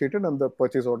negotiated and the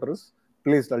purchase order is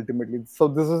placed ultimately. So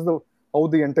this is the how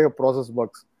the entire process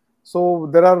works. So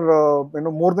there are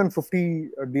more than 50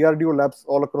 DRDO labs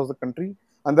all across the country,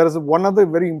 and there is one other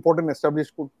very important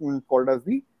establishment called as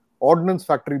the Ordnance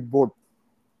Factory Board.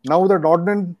 Now that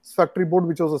Ordnance Factory Board,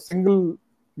 which was a single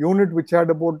unit which had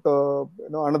about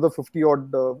another 50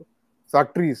 odd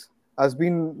factories, has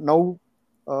been now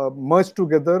merged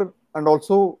together and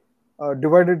also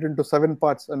divided into 7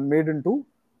 parts and made into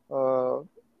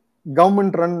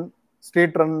government-run,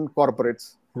 state-run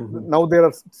corporates. Now there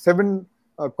are 7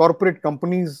 corporate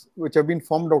companies which have been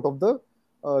formed out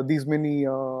of these many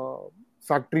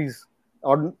factories,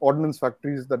 ordnance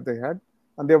factories that they had,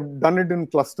 and they have done it in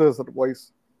clusters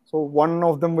wise. So one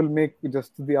of them will make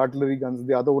just the artillery guns,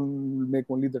 the other one will make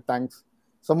only the tanks.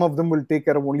 Some of them will take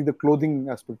care of only the clothing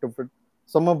aspect of it.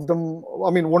 Some of them,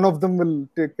 one of them will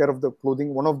take care of the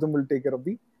clothing. One of them will take care of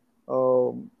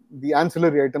the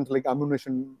ancillary items like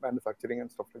ammunition manufacturing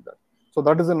and stuff like that. So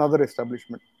that is another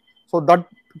establishment. So that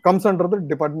comes under the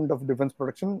Department of Defense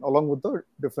Production along with the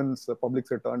defense public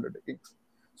sector undertakings.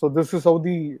 So this is how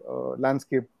the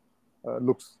landscape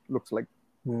looks like.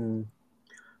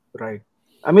 Right.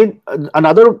 I mean,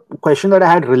 another question that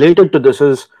I had related to this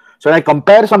is, so I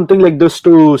compare something like this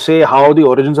to say how the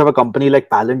origins of a company like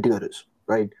Palantir is,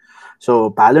 right? So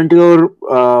Palantir,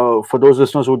 for those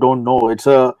listeners who don't know, it's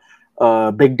a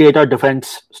big data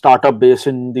defense startup based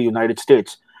in the United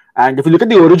States. And if you look at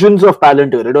the origins of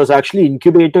Palantir, it was actually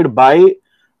incubated by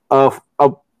a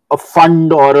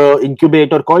fund or an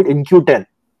incubator called InQtel,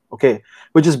 okay,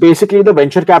 which is basically the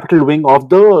venture capital wing of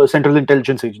the Central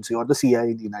Intelligence Agency or the CIA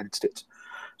in the United States.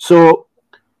 So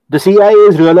the CIA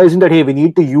is realizing that, hey, we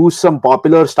need to use some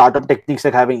popular startup techniques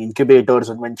like having incubators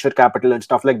and venture capital and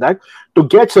stuff like that to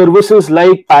get services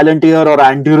like Palantir or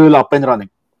Anduril up and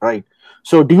running, right?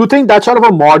 So do you think that sort of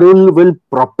a model will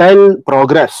propel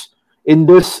progress in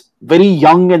this very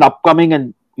young and upcoming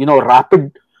and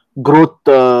rapid growth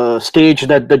stage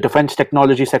that the defense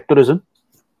technology sector is in?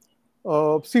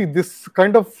 See, this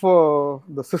kind of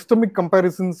the systemic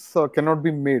comparisons cannot be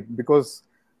made because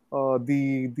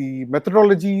the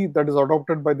methodology that is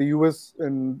adopted by the US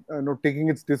in taking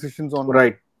its decisions on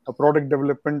a product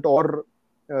development or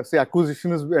say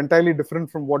acquisition is entirely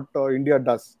different from what India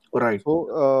does. Right.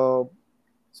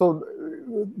 So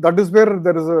that is where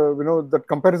there is a that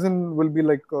comparison will be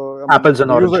like apples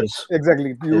and oranges.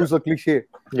 Exactly, use a cliche.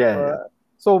 Yeah.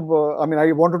 So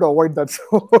I wanted to avoid that.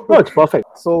 So no, it's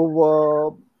perfect.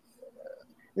 So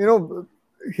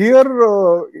here.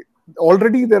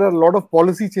 Already there are a lot of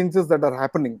policy changes that are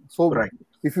happening. So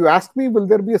if you ask me, will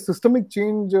there be a systemic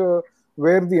change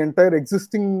where the entire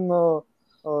existing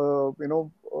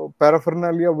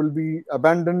paraphernalia will be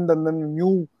abandoned and then a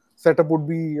new setup would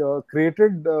be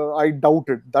created? I doubt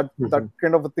it. That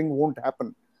kind of a thing won't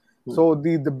happen. So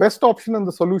the best option and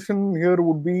the solution here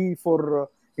would be for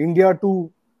India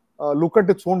to look at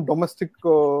its own domestic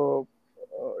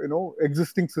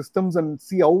existing systems and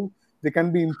see how they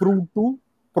can be improved to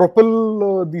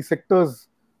propel the sectors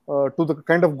to the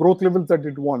kind of growth levels that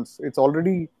it wants. It's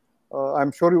already, I'm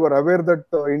sure you are aware that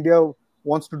India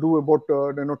wants to do about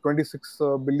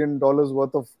 $26 billion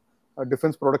worth of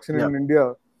defense production in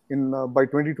India by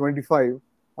 2025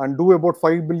 and do about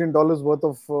 $5 billion worth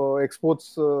of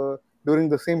exports during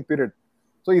the same period.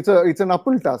 So it's an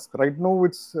uphill task. Right now,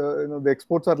 it's the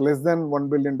exports are less than $1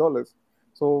 billion.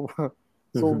 So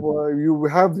you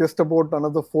have just about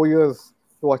another 4 years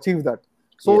to achieve that.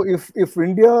 So if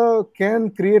India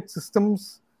can create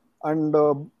systems and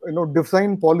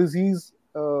design policies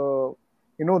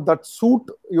that suit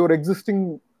your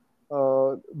existing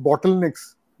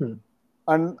bottlenecks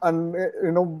and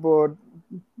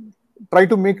try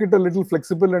to make it a little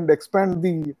flexible and expand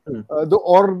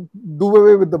or do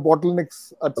away with the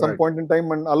bottlenecks at some point in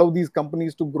time and allow these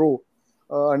companies to grow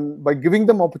and by giving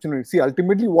them opportunity. See,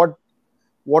 ultimately what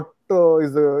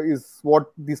is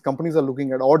what these companies are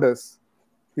looking at, orders.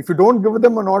 If you don't give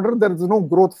them an order, there is no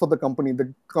growth for the company.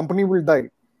 The company will die.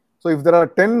 So if there are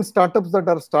 10 startups that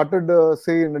are started,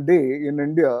 say, in a day in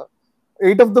India,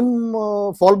 8 of them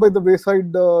fall by the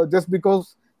wayside just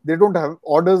because they don't have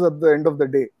orders at the end of the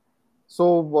day.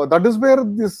 So that is where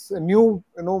this new,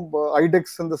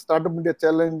 IDEX and the Startup India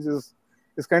Challenge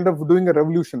is kind of doing a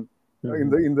revolution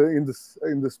in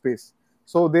this space.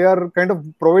 So they are kind of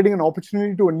providing an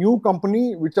opportunity to a new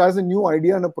company which has a new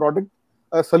idea and a product,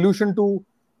 a solution to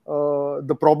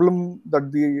the problem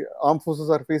that the armed forces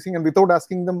are facing, and without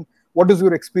asking them what is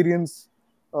your experience,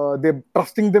 they're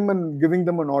trusting them and giving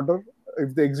them an order.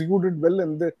 If they execute it well,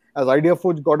 and as Idea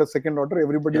Forge got a second order,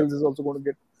 everybody else is also going to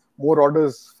get more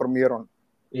orders from here on.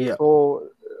 Yeah. So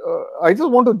I just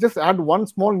want to just add one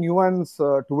small nuance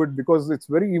to it, because it's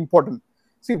very important.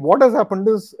 See, what has happened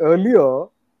is, earlier,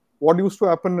 what used to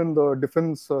happen in the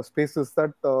defense space is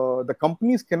that the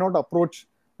companies cannot approach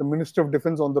the Ministry of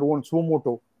Defense on their own suo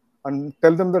motu and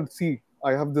tell them that, see,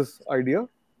 I have this idea.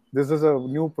 This is a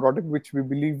new product which we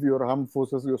believe your armed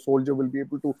forces, your soldier will be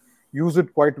able to use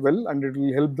it quite well, and it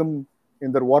will help them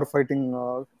in their war fighting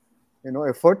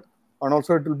effort, and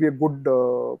also it will be a good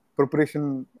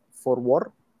preparation for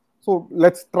war. So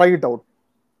let's try it out.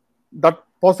 That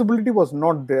possibility was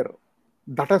not there.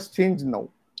 That has changed now.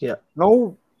 Yeah.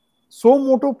 Now, so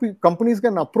moto companies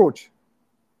can approach,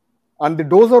 and the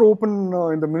doors are open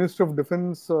in the Ministry of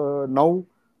Defense now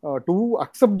to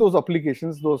accept those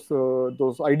applications,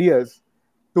 those ideas,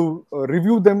 to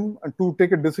review them and to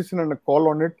take a decision and a call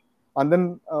on it, and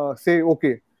then say,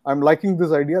 okay, I'm liking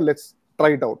this idea, let's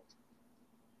try it out.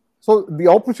 So the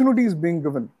opportunity is being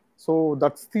given. So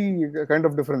that's the kind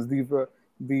of difference. The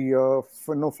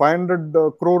 500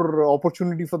 crore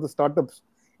opportunity for the startups.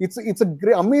 It's a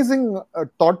great, amazing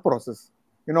thought process.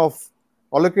 Of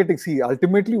allocating. See,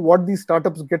 ultimately, what these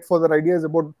startups get for their idea is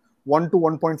about 1 to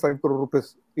 1.5 crore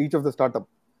rupees each of the startup.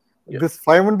 Yeah. This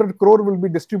 500 crore will be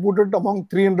distributed among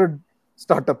 300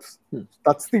 startups.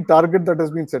 That's the target that has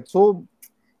been set. So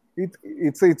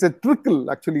it's a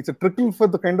trickle, actually. It's a trickle for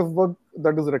the kind of work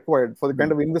that is required, for the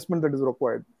kind of investment that is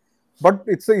required. But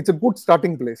it's a good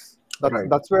starting place.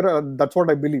 That's what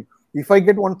I believe. If I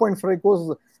get 1.5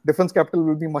 crores, defense capital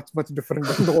will be much, much different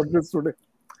than what it is today.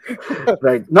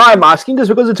 Right. No, I'm asking this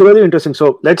because it's really interesting.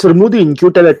 So let's remove the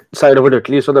InQtel side of it, at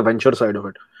least, or the venture side of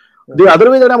it. Yeah. The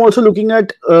other way that I'm also looking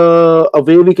at a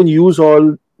way we can use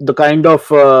all the kind of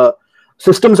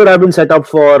systems that have been set up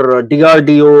for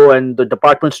DRDO and the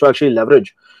departments to actually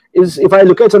leverage is if I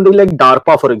look at something like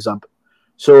DARPA, for example.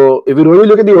 So if you really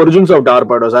look at the origins of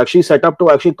DARPA, it was actually set up to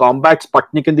actually combat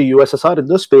Sputnik in the USSR in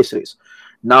the space race.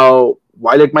 Now,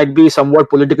 while it might be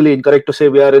somewhat politically incorrect to say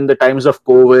we are in the times of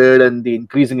COVID and the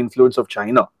increasing influence of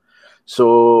China,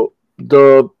 so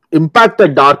the impact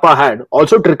that DARPA had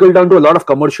also trickled down to a lot of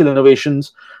commercial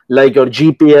innovations like your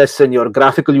GPS and your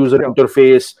graphical user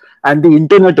interface and the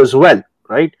internet as well,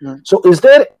 right? So is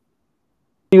there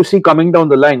you see coming down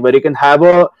the line where you can have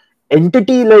a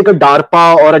entity like a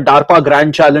DARPA or a DARPA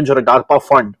Grand Challenge or a DARPA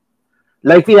fund?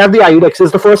 Like we have the IDEX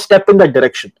is the first step in that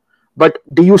direction. But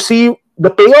do you see the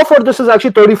payoff for this is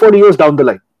actually 30, 40 years down the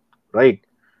line, right?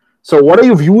 So what are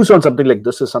your views on something like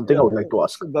this is something I would like to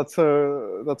ask. That's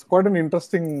quite an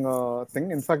interesting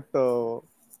thing. In fact, I'm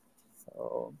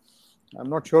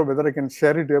not sure whether I can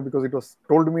share it here because it was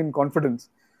told to me in confidence.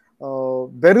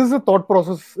 There is a thought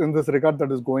process in this regard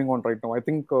that is going on right now. I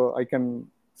think I can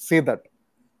say that.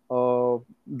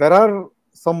 There are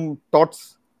some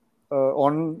thoughts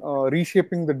on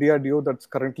reshaping the DRDO that's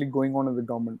currently going on in the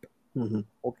government.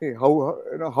 Okay, how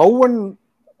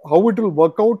it will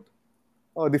work out,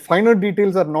 the finer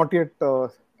details are not yet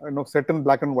set in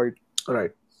black and white.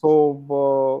 Right.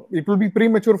 So it will be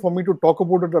premature for me to talk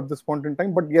about it at this point in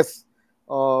time. But yes,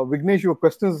 Vignesh, your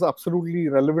question is absolutely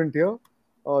relevant here.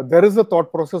 There is a thought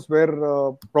process where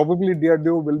probably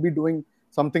DRDO will be doing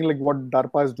something like what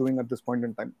DARPA is doing at this point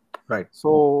in time. Right.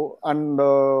 So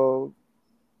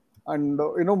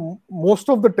most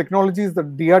of the technologies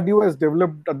that DRDO has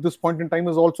developed at this point in time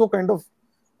is also kind of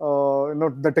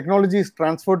the technology is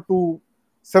transferred to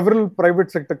several private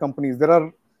sector companies. There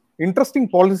are interesting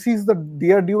policies that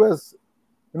DRDO has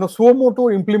suo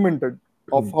motu implemented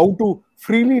of how to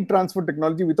freely transfer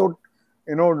technology without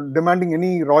demanding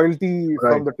any royalty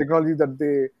from the technology that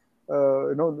they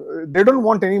don't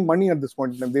want any money at this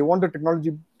point in time. They want the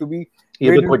technology to be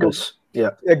ubiquitous.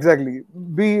 Yeah, exactly.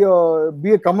 Be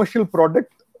a commercial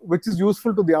product which is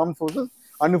useful to the armed forces,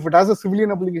 and if it has a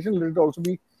civilian application, let it also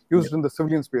be used in the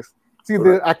civilian space. See,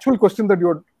 the actual question that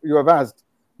you have asked,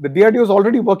 the DRDO is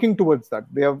already working towards that.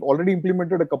 They have already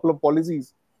implemented a couple of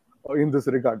policies in this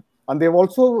regard, and they have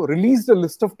also released a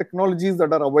list of technologies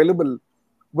that are available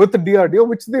with the DRDO,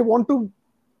 which they want to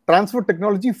transfer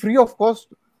technology free of cost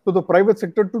to the private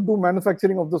sector to do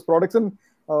manufacturing of those products and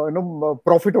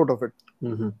profit out of it.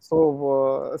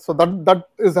 So that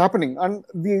is happening. And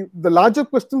the larger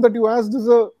question that you asked is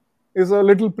is a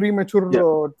little premature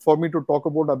Yeah, for me to talk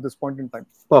about at this point in time.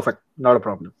 perfect. Not a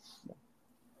problem.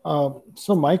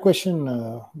 So my question,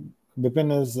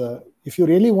 Bipin, is if you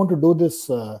really want to do this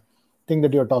thing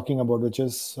that you're talking about, which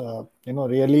is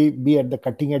really be at the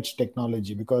cutting edge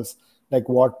technology, because like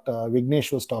what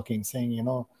Vignesh was talking,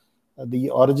 saying the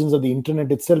origins of the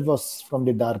internet itself was from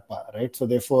the DARPA, right? So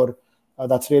therefore,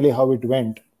 that's really how it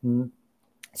went.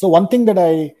 So one thing that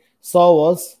I saw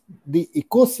was the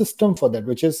ecosystem for that,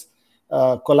 which is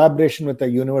collaboration with the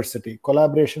university,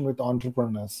 collaboration with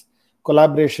entrepreneurs,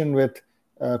 collaboration with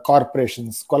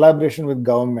corporations, collaboration with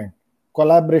government,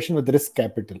 collaboration with risk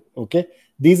capital. Okay,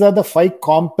 these are the 5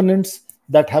 components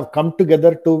that have come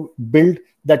together to build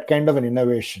that kind of an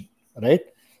innovation, right?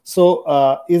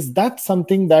 So, is that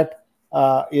something that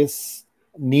is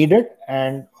needed,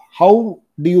 and how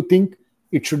do you think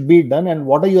it should be done? And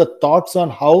what are your thoughts on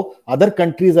how other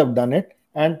countries have done it,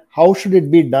 and how should it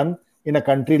be done in a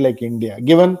country like India,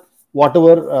 given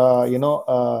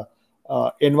whatever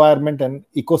environment and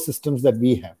ecosystems that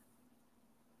we have?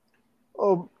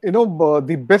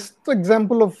 The best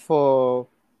example of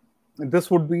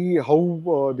this would be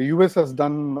how the US has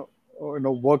done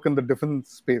work in the defense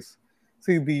space.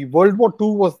 See, the World War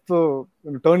II was the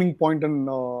turning point in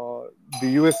the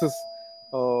US's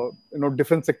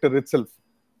defense sector itself.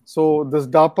 So this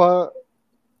DARPA,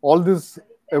 all this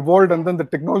evolved, and then the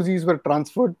technologies were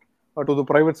transferred to the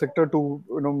private sector to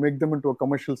make them into a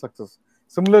commercial success.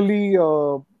 Similarly,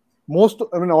 almost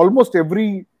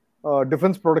every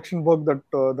defense production work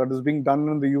that is being done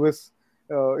in the US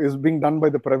is being done by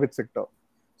the private sector.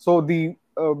 So the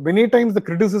many times the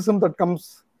criticism that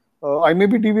comes, I may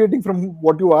be deviating from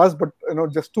what you asked, but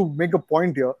just to make a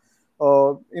point here,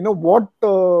 what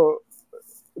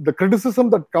the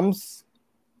criticism that comes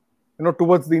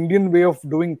towards the Indian way of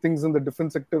doing things in the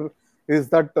defense sector is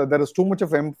that there is too much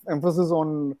of emphasis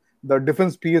on the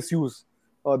defense PSUs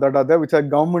that are there, which are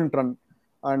government run,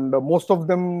 and most of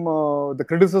them, the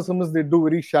criticism is they do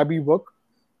very shabby work.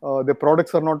 Their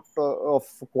products are not of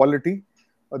quality.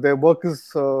 Their work is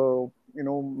subpar.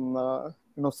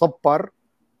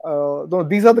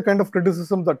 These are the kind of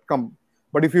criticisms that come.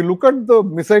 But if you look at the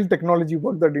missile technology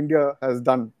work that India has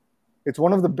done, it's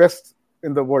one of the best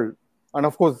in the world. And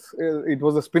of course, it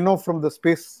was a spin-off from the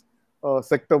space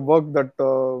sector work that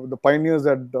the pioneers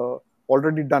had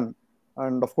already done.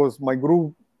 And of course, my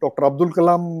guru, Dr. Abdul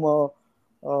Kalam,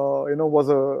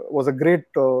 was a great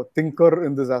thinker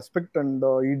in this aspect, and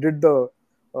he did did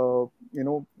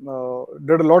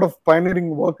a lot of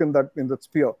pioneering work in that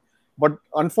sphere. But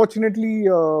unfortunately,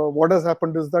 what has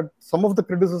happened is that some of the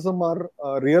criticism are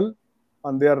real,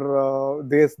 and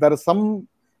there is some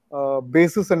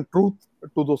basis and truth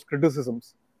to those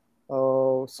criticisms.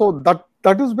 So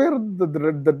that is where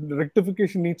the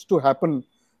rectification needs to happen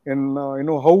in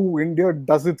how India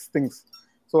does its things.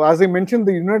 So as I mentioned,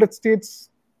 the United States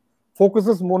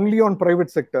focuses only on private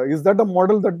sector. Is that a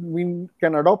model that we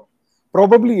can adopt?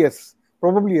 Probably yes.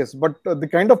 But the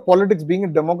kind of politics, being a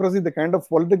democracy, the kind of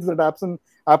politics that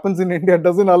happens in India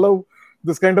doesn't allow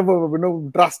this kind of a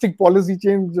drastic policy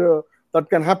change that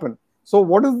can happen. So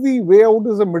what is the way out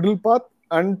is a middle path,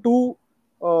 and to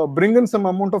bring in some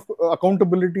amount of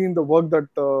accountability in the work that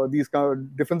these kind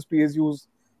of defense PSUs,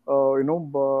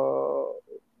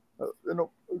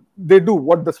 they do,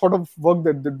 what the sort of work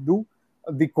that they do.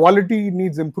 The quality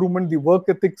needs improvement. The work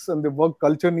ethics and the work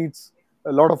culture needs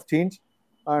a lot of change.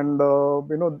 And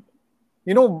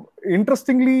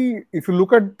interestingly, if you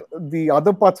look at the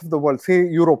other parts of the world, say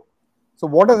Europe. So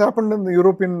what has happened in the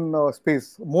European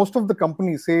space? Most of the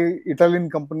companies, say Italian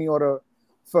company or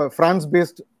a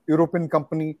France-based European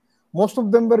company, most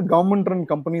of them were government-run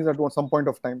companies at some point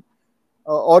of time.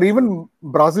 Or even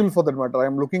Brazil, for that matter. I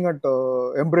am looking at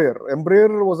Embraer.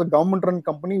 Embraer was a government-run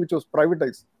company which was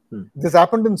privatized. This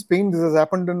happened in Spain. This has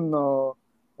happened in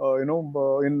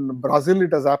in Brazil.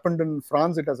 It has happened in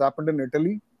France. It has happened in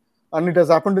Italy, and it has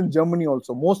happened in Germany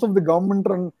also. Most of the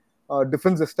government-run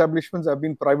defense establishments have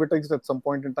been privatized at some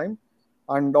point in time,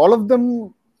 and all of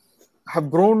them have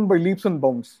grown by leaps and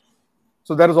bounds.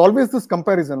 So there is always this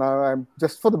comparison. I'm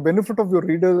just for the benefit of your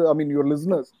readers, your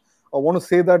listeners, I want to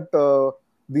say that the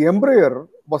Embraer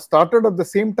was started at the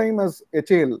same time as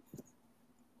HAL,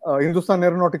 Hindustan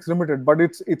Aeronautics Limited, but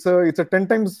it's a 10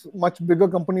 times much bigger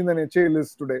company than HAL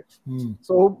is today.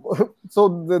 So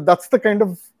that's the kind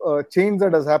of change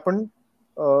that has happened.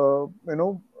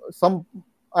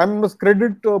 I must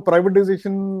credit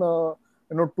privatization,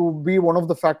 to be one of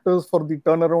the factors for the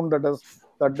turnaround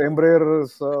that Embraer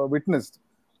has witnessed.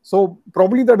 So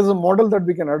probably that is a model that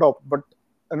we can adopt. But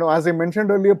as I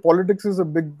mentioned earlier, politics is a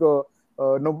big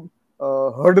hurdle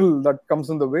that comes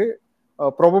in the way.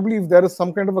 probably if there is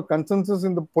some kind of a consensus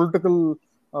in the political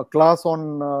class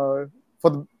on for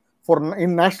the, for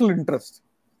in national interest,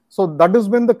 so that is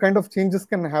when the kind of changes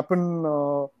can happen.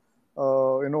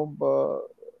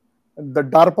 The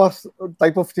DARPA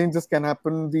type of changes can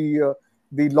happen. The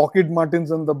Lockheed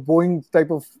Martins and the Boeing type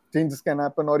of changes can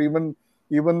happen, or even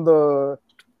the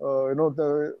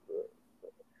the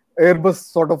Airbus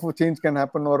sort of a change can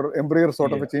happen, or Embraer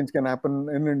sort of Yeah. a change can happen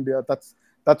in India.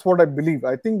 That's what I believe.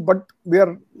 I think, but we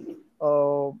are.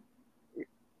 Uh,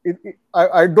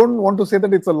 I don't want to say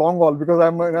that it's a long haul, because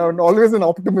I'm always an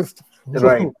optimist.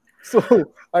 Right. So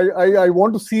I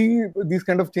want to see these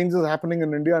kind of changes happening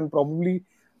in India, and probably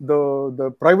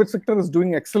the private sector is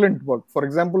doing excellent work. For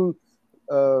example,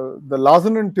 the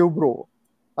Larsen and Toubro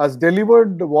has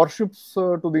delivered the warships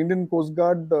to the Indian Coast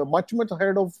Guard much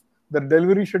ahead of the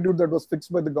delivery schedule that was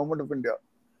fixed by the government of India.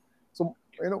 So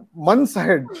months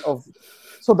ahead of.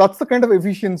 So that's the kind of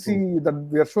efficiency that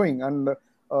we are showing, and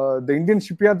the Indian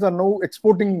shipyards are now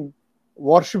exporting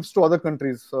warships to other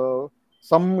countries.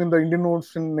 Some in the Indian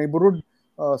Ocean neighborhood,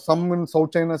 some in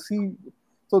South China Sea.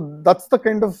 So that's the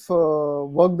kind of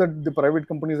work that the private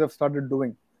companies have started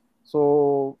doing.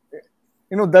 So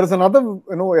there's another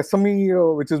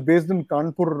SME which is based in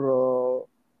Kanpur.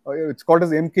 It's called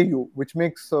as MKU, which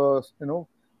makes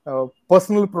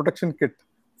personal protection kit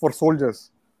for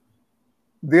soldiers.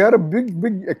 They are a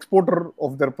big exporter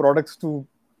of their products to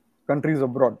countries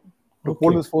abroad, to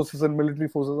police forces and military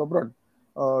forces abroad,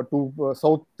 to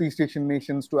Southeast Asian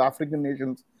nations, to African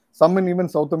nations, some in even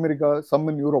South America, some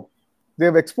in Europe. They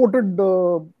have exported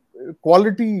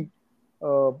quality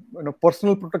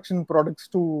personal protection products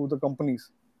to the companies.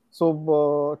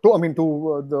 So to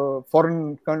the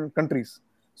foreign countries.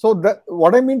 So that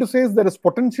what I mean to say is there is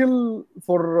potential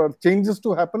for changes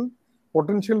to happen,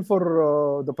 potential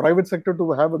for the private sector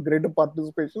to have a greater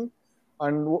participation,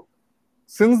 and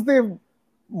since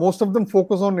most of them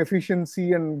focus on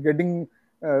efficiency and getting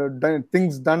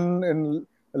things done in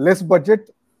less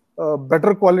budget,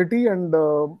 better quality, and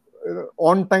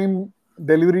on time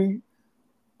delivery,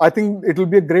 I think it will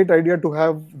be a great idea to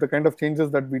have the kind of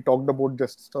changes that we talked about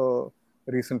just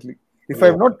recently. If I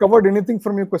have not covered anything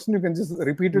from your question, you can just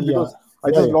repeat it, because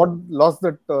I just lost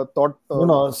that thought.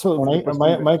 No. So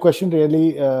my question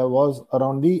really was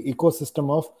around the ecosystem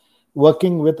of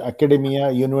working with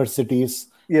academia, universities,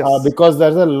 Yes. because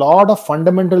there's a lot of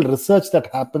fundamental research that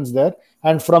happens there,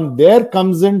 and from there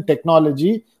comes in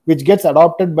technology which gets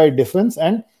adopted by defense,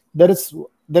 and there's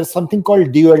something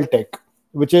called dual tech,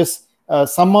 which is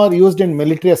some are used in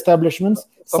military establishments,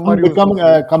 some become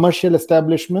commercial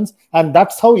establishments, and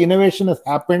that's how innovation has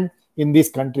happened in these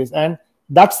countries, and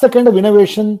that's the kind of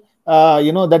innovation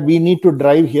that we need to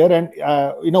drive here. And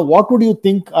what would you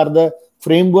think are the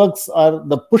frameworks or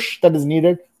the push that is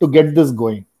needed to get this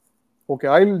going? Okay,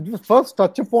 I'll just first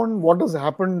touch upon what has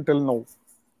happened till now.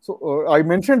 So I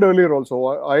mentioned earlier also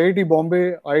IIT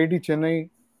Bombay, IIT Chennai.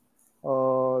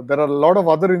 There are a lot of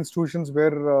other institutions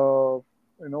where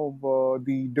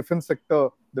the defense sector,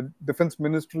 the defense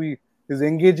ministry is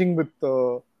engaging with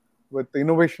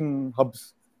innovation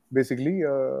hubs. Basically,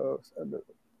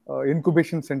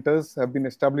 incubation centers have been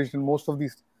established in most of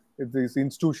these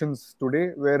institutions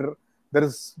today, where there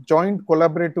is joint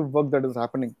collaborative work that is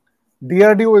happening.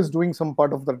 DRDO is doing some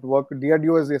part of that work.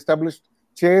 DRDO has established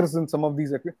chairs in some of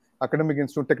these academic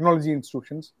technology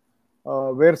institutions,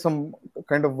 where some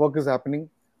kind of work is happening.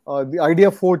 The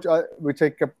Idea Forge, which I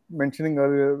kept mentioning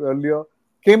earlier,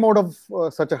 came out of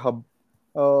such a hub.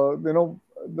 All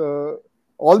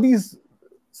these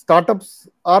startups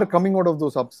are coming out of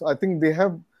those hubs. I think they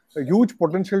have a huge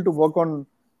potential to work on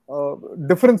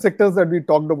different sectors that we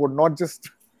talked about, not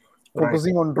just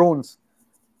focusing on drones.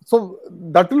 So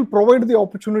that will provide the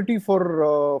opportunity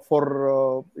for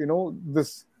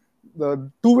this the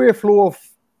two-way flow of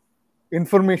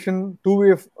information,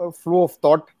 two-way flow of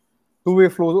thought, two-way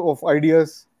flow of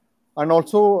ideas, and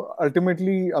also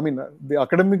ultimately, I mean, the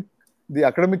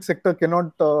academic sector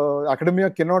academia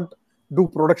cannot do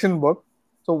production work.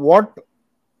 So what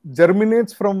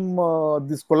germinates from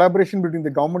this collaboration between the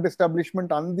government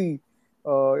establishment and the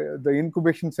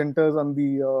incubation centers and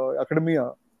the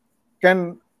academia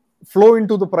can flow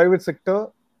into the private sector,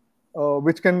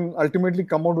 which can ultimately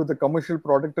come out with a commercial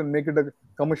product and make it a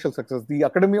commercial success. The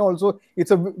academia also,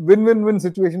 it's a win-win-win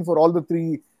situation for all the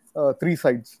three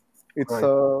sides. It's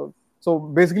so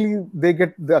basically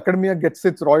the academia gets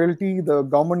its royalty, the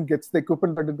government gets the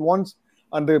equipment that it wants,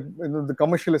 and the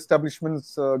commercial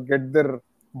establishments get their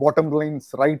bottom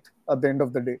lines right at the end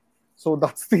of the day. So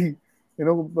that's the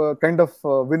kind of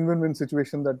win-win-win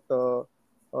situation that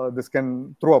this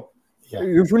can throw up. Yeah.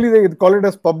 Usually they call it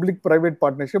as public-private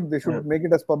partnership. They Yeah. should make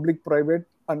it as public-private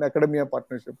and academia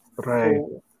partnership. Right.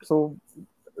 So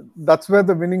that's where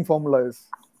the winning formula is.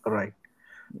 Right.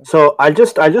 So I'll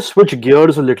just switch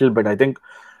gears a little bit. I think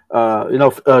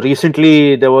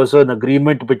recently there was an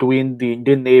agreement between the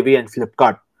Indian Navy and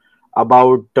Flipkart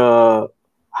about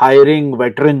hiring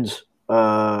veterans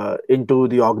into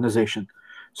the organization.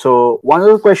 So one of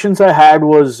the questions I had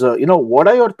was, what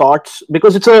are your thoughts?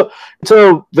 Because it's a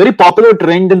very popular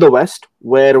trend in the West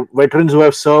where veterans who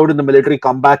have served in the military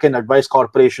come back and advise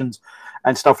corporations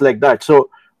and stuff like that. So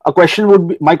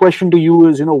my question to you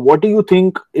is, what do you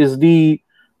think is the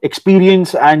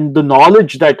experience and the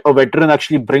knowledge that a veteran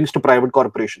actually brings to private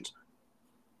corporations?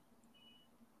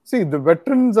 See, the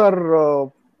veterans are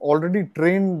already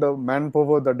trained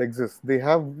manpower that exists. They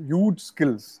have huge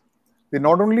skills. They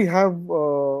not only have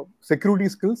security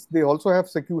skills, they also have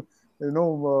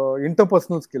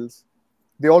interpersonal skills.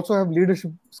 They also have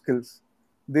leadership skills.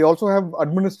 They also have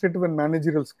administrative and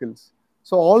managerial skills.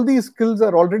 So all these skills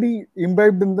are already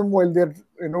imbibed in them while they're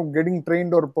getting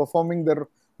trained or performing their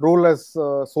role as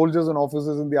soldiers and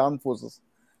officers in the armed forces.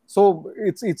 So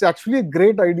it's actually a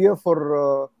great idea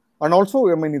for and also,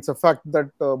 I mean, it's a fact that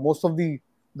most of the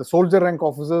soldier rank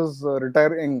officers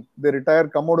retire young. They retire,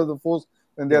 come out of the force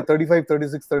when they are 35,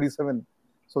 36, 37.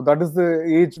 So that is the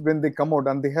age when they come out,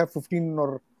 and they have 15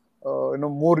 or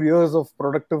more years of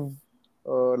productive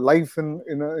life in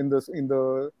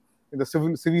the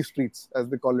civil streets, as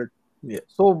they call it. Yeah.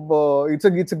 So it's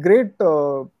a great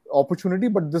opportunity,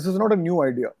 but this is not a new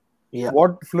idea. Yeah.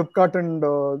 What Flipkart and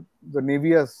the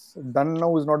Navy has done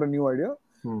now is not a new idea.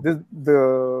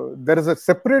 There is a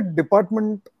separate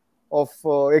department of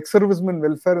ex-servicemen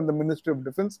welfare in the Ministry of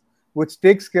Defense which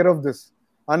takes care of this,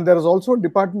 and there is also a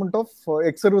department of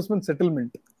ex-servicemen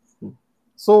settlement.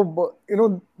 So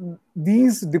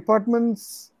these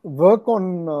departments work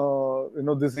on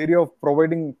this area of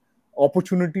providing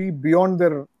opportunity beyond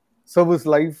their service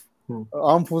life,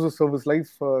 armed forces service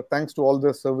life, thanks to all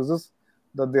their services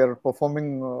that they are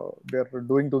performing, they are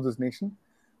doing to this nation.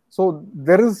 So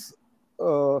there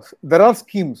are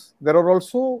schemes. There are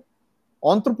also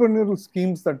entrepreneurial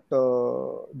schemes that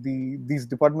these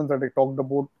departments that I talked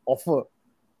about offer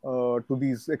to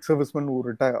these ex-servicemen who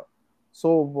retire.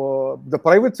 So the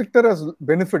private sector has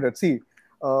benefited. See,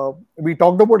 we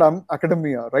talked about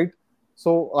academia, right?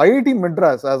 So IIT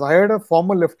Madras has hired a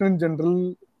former lieutenant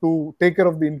general to take care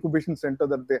of the incubation center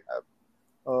that they have,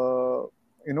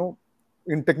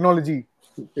 in technology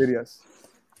areas.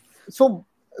 So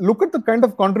look at the kind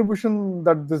of contribution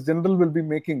that this general will be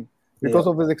making because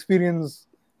of his experience,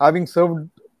 having served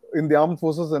in the armed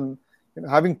forces and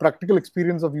having practical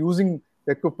experience of using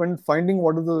equipment, finding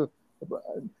what is the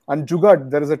and Jugaad.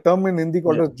 There is a term in Hindi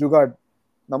called as Jugaad.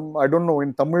 I don't know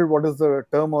in Tamil what is the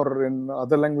term, or in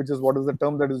other languages what is the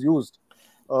term that is used.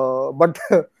 But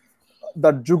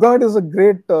that Jugaad is a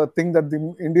great thing that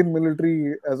the Indian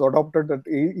military has adopted at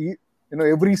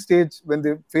every stage when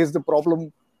they face the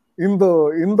problem in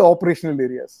the operational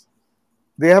areas.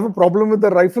 They have a problem with the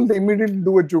rifle, they immediately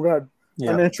do a Jugaad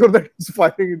and ensure that it's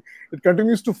firing. It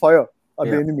continues to fire at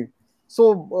the enemy.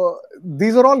 So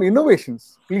these are all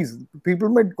innovations. Please, people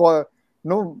might call,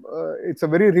 it's a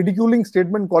very ridiculing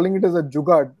statement calling it as a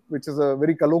Jugaad, which is a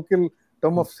very colloquial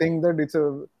term of saying that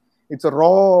it's a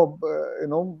raw,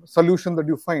 solution that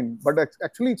you find. But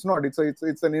actually, it's not. It's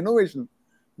an innovation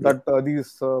that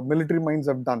these military minds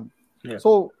have done.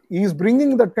 So he's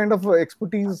bringing that kind of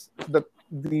expertise, that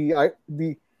the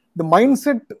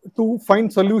mindset to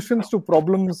find solutions to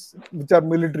problems which are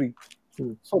military.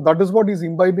 So that is what he's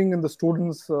imbibing in the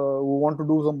students who want to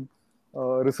do some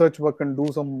research work and do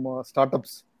some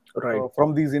startups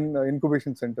from these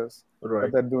incubation centers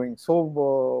that they're doing.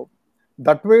 So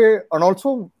that way, and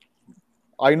also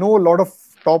I know a lot of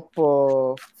top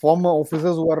former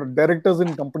officers who are directors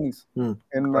in companies,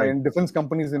 in defense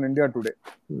companies in India today,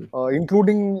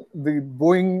 including the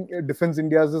Boeing Defense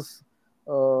India's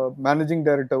managing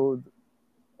director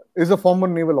is a former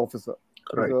naval officer.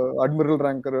 Admiral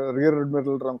rank, rear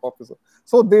admiral rank officer.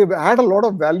 So they've had a lot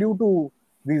of value to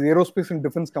these aerospace and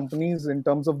defense companies in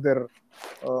terms of their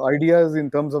ideas, in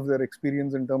terms of their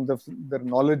experience, in terms of their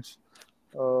knowledge,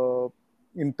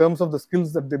 in terms of the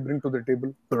skills that they bring to the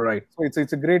table. Right. So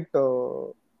it's a great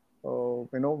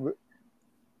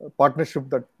partnership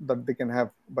that they can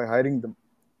have by hiring them.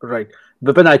 Right.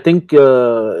 Vipin, I think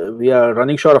we are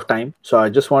running short of time. So I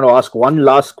just want to ask one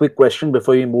last quick question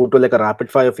before we move to like a rapid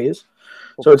fire phase.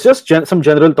 Okay. So it's just some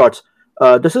general thoughts.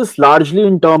 This is largely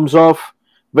in terms of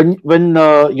when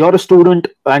you're a student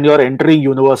and you're entering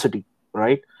university,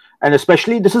 right? And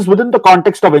especially this is within the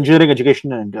context of engineering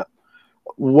education in India.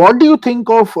 what do you think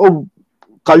of a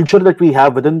culture that we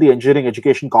have within the engineering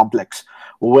education complex,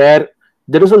 where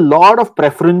there is a lot of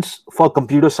preference for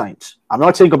computer science? I'm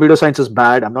not saying computer science is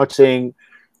bad. I'm not saying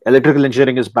electrical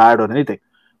engineering is bad or anything,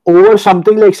 over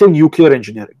something like, say, nuclear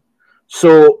engineering.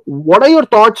 So, what are your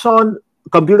thoughts on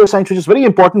computer science, which is very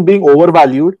important, being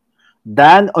overvalued,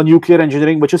 than a nuclear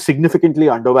engineering, which is significantly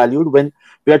undervalued, when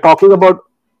we are talking about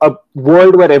a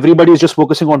world where everybody is just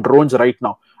focusing on drones right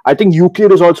now? I think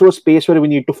nuclear is also a space where we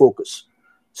need to focus.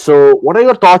 So, what are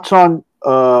your thoughts on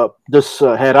this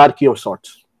hierarchy of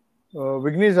sorts?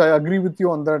 Vignesh, I agree with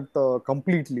you on that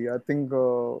completely. I think,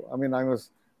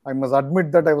 I must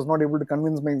admit that I was not able to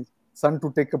convince my son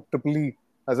to take up triple E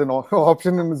as an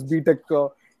option in his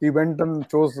BTech. He went and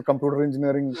chose computer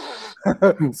engineering.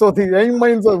 So the young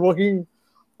minds are working,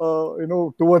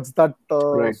 towards that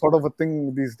Right. sort of a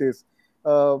thing these days.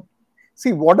 Uh,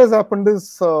 See, what has happened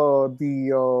is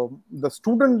the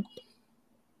student,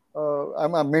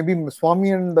 maybe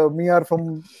Swami and me are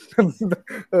from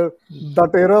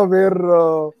that era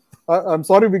where I'm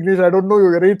sorry, Vignesh, I don't know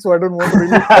your age, so I don't want to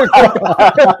really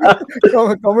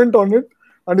comment on it.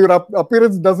 And your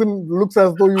appearance doesn't looks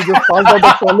as though you just passed out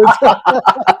of college.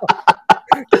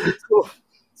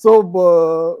 so,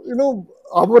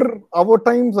 our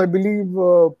times, I believe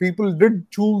people did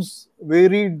choose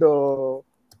varied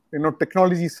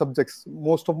technology subjects.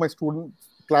 Most of my student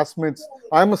classmates,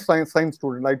 I'm a science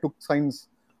student. I took science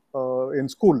in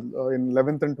school in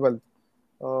 11th and 12th.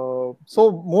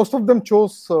 So most of them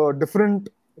chose different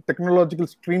technological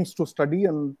streams to study,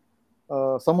 and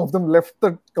some of them left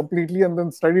that completely and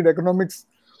then studied economics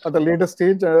at a later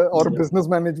stage, or business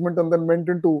management, and then went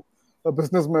into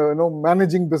business,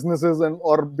 managing businesses, and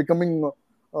or becoming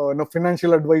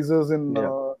financial advisors in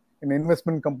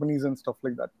investment companies and stuff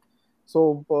like that.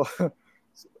 So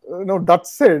that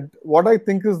said, what I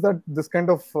think is that this kind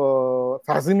of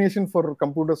fascination for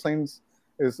computer science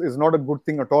is not a good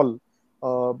thing at all.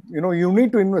 You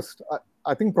need to invest.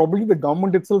 I think probably the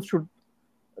government itself should.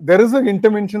 There is an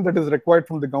intervention that is required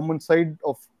from the government side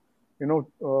of,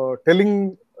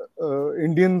 telling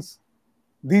Indians,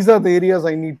 these are the areas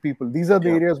I need people. These are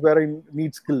the areas where I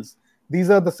need skills. These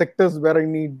are the sectors where I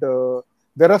need.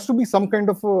 There has to be some kind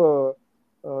of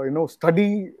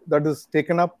study that is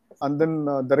taken up, and then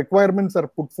the requirements are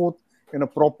put forth in a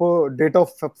proper data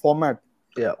format.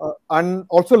 And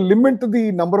also limit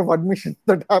the number of admissions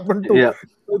that happen to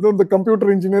the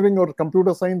computer engineering or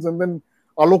computer science, and then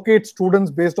allocate students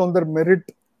based on their merit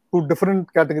to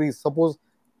different categories. Suppose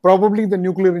probably the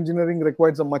nuclear engineering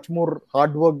requires a much more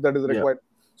hard work that is required.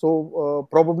 So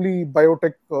probably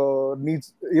biotech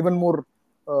needs even more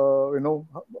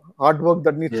hard work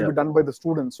that needs to be done by the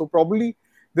students. So probably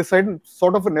this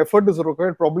sort of an effort is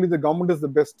required. Probably the government is the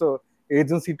best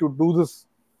agency to do this.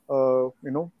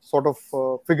 Sort of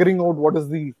figuring out what is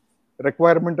the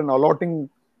requirement and allotting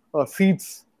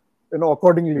seats,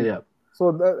 accordingly.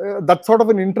 So that sort of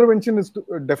an intervention is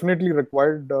definitely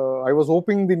required. I was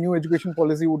hoping the new education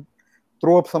policy would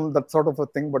throw up that sort of a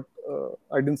thing, but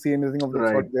I didn't see anything of that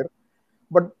sort there.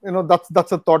 But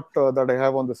that's a thought that I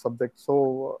have on this subject.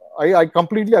 So I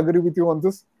completely agree with you on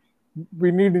this.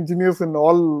 We need engineers in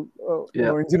all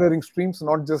engineering streams,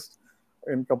 not just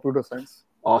in computer science.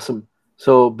 Awesome.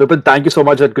 So, Bipin, thank you so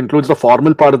much. That concludes the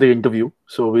formal part of the interview.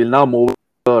 So, we'll now move to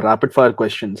the rapid fire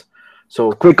questions.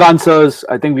 So, quick answers.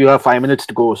 I think we have 5 minutes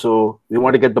to go. So, we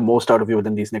want to get the most out of you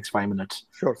within these next 5 minutes.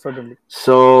 Sure, certainly.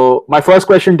 So, my first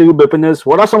question to you, Bipin, is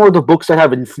what are some of the books that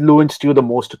have influenced you the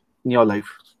most in your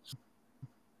life?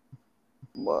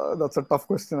 That's a tough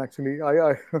question, actually.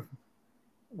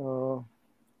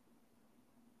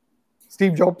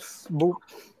 Steve Jobs' book.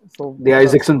 So the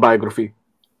Isaacson biography.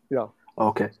 Yeah.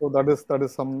 Okay. So that is.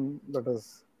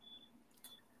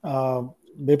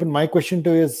 Bipin, my question to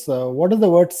you is, what does the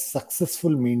word successful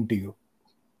mean to you?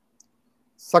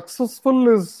 Successful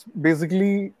is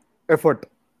basically effort.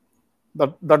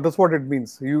 That is what it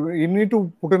means. You need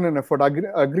to put in an effort. I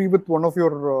agree with one of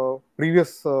your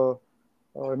previous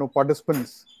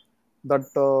participants that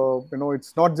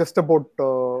it's not just about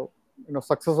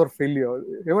success or failure.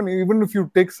 Even if you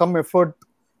take some effort,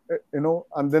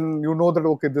 and then that,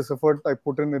 okay, this effort I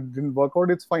put in, it didn't work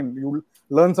out, it's fine. You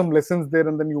learn some lessons there,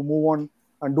 and then you move on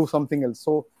and do something else.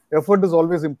 So effort is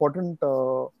always important, but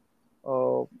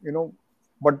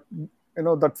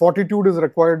that fortitude is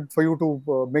required for you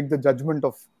to make the judgment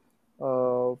of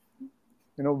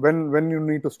when you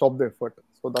need to stop the effort.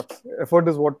 So that's effort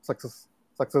is what success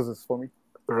is for me.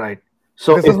 Right.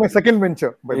 So this is my second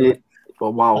venture, by the way. Oh,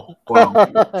 wow.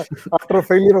 After a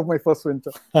failure of my first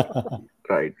venture.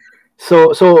 Right.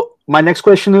 So my next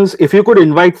question is, if you could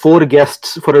invite 4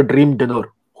 guests for a dream dinner,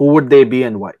 who would they be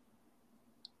and why?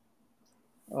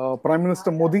 Prime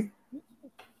Minister Modi,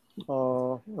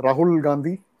 Rahul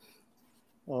Gandhi,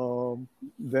 then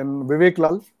Vivek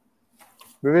Lal.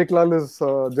 Vivek Lal is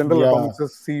General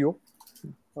Atomics' CEO,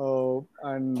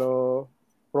 and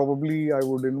probably I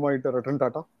would invite Ratan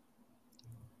Tata.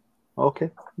 Okay,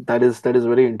 that is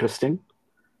very interesting.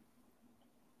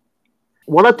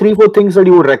 What are 3-4 things that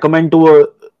you would recommend to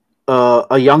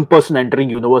a young person entering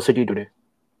university today?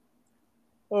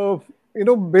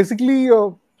 Basically,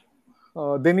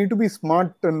 they need to be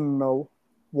smart in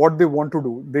what they want to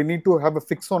do. They need to have a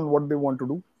fix on what they want to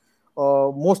do.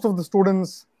 Most of the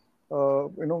students,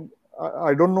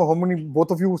 I don't know how many,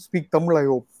 both of you speak Tamil, I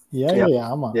hope.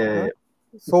 Yeah.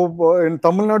 So in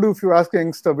Tamil Nadu, if you ask a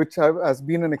youngster, which has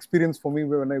been an experience for me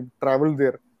when I traveled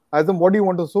there, ask them, what do you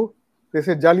want to do? They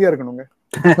say, jaliya irukkanunga.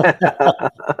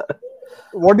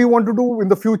 What do you want to do in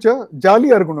the future?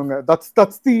 Jaliya irukkanunga.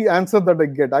 That's the answer that I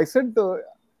get. I said,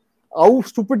 how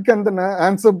stupid can the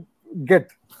answer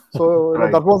get? So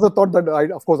Right. that was the thought that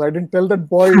of course, I didn't tell that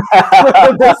boy,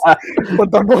 but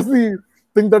that was the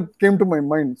thing that came to my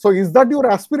mind. So is that your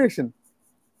aspiration?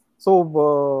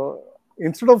 So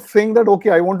instead of saying that, okay,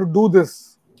 I want to do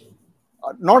this,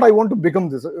 not I want to become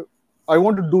this, I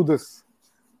want to do this.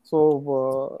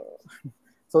 So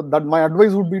that my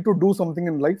advice would be to do something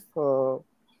in life,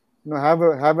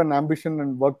 have an ambition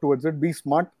and work towards it, be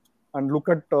smart and look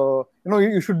at,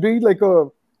 you should be like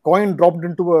a coin dropped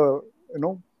into a,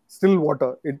 still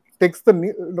water. It takes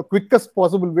the quickest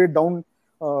possible way down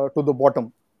to the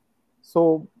bottom.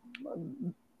 So,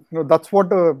 that's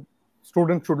what a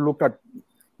student should look at.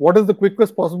 What is the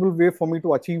quickest possible way for me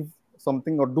to achieve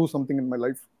something or do something in my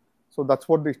life? So that's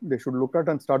what they should look at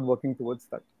and start working towards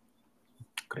that.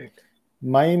 Great.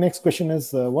 My next question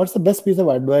is, what's the best piece of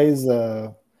advice,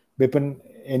 Bipin,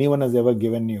 anyone has ever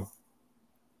given you?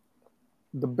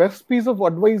 The best piece of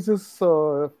advice is,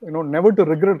 never to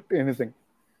regret anything.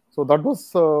 So that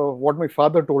was what my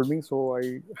father told me. So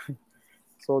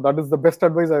that is the best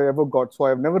advice I ever got. So I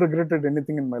have never regretted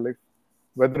anything in my life,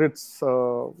 whether it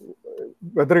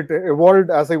evolved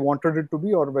as I wanted it to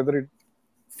be, or whether it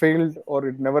failed or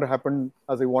it never happened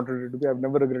as I wanted it to be. I've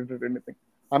never regretted anything.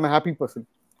 I'm a happy person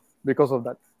because of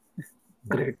that.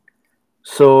 Great.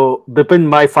 So, Bipin,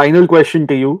 my final question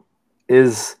to you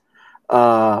is,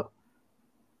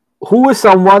 who is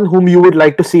someone whom you would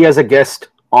like to see as a guest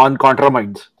on Contra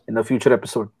Minds in a future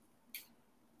episode?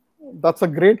 That's a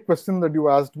great question that you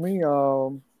asked me.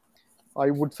 I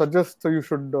would suggest you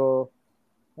should,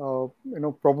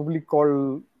 probably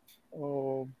call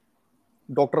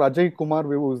Dr. Ajay Kumar,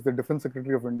 who is the Defense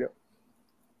Secretary of India.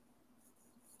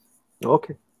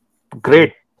 Okay,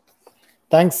 great.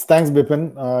 Thanks,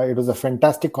 Bipin. It was a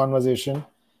fantastic conversation.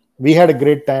 We had a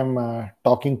great time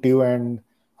talking to you, and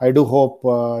I do hope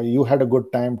you had a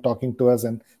good time talking to us.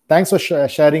 And thanks for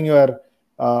sharing your,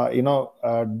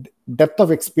 depth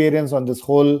of experience on this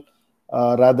whole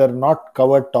rather not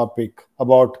covered topic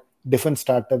about different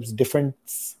startups, different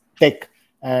tech,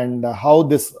 and how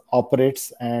this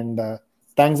operates. And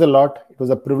thanks a lot. It was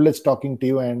a privilege talking to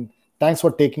you, and thanks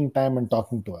for taking time and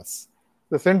talking to us.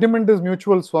 The sentiment is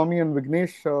mutual, Swami and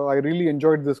Vignesh. I really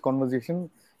enjoyed this conversation.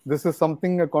 This is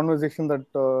a conversation that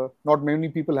not many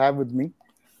people have with me.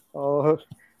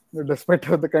 Despite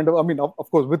the kind of,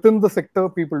 of course, within the sector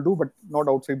people do, but not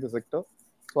outside the sector.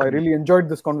 So I really enjoyed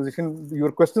this conversation.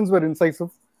 Your questions were incisive.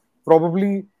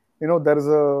 Probably, there is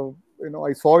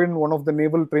I saw in one of the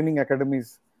naval training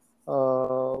academies,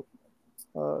 there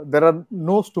are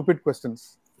no stupid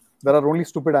questions. There are only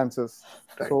stupid answers.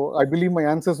 Right. So I believe my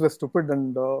answers were stupid,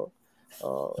 and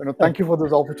thank you for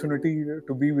this opportunity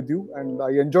to be with you. And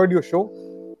I enjoyed your show,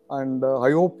 and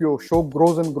I hope your show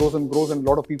grows and grows and grows, and a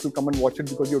lot of people come and watch it,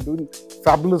 because you're doing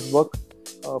fabulous work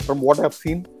from what I've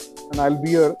seen. And I'll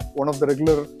be one of the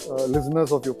regular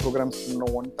listeners of your programs from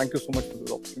now on. Thank you so much for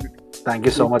this opportunity. Thank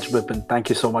you so much, Bipin. Thank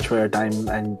you so much for your time,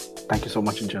 and thank you so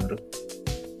much in general.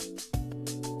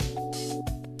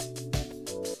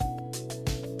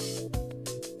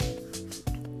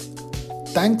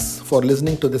 Thanks for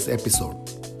listening to this episode.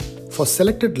 For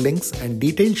selected links and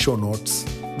detailed show notes,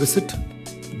 visit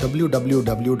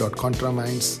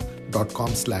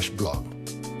www.contraminds.com/blog.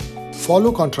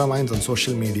 Follow ContraMinds on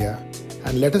social media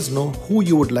and let us know who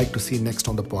you would like to see next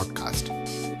on the podcast.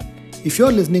 If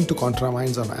you're listening to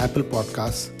ContraMinds on Apple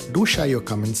Podcasts, do share your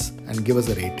comments and give us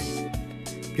a rating.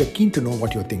 We are keen to know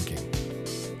what you're thinking.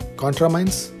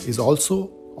 ContraMinds is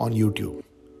also on YouTube.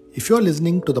 If you're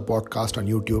listening to the podcast on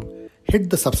YouTube, hit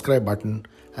the subscribe button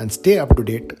and stay up to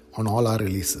date on all our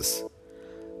releases.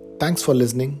 Thanks for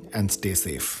listening and stay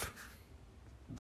safe.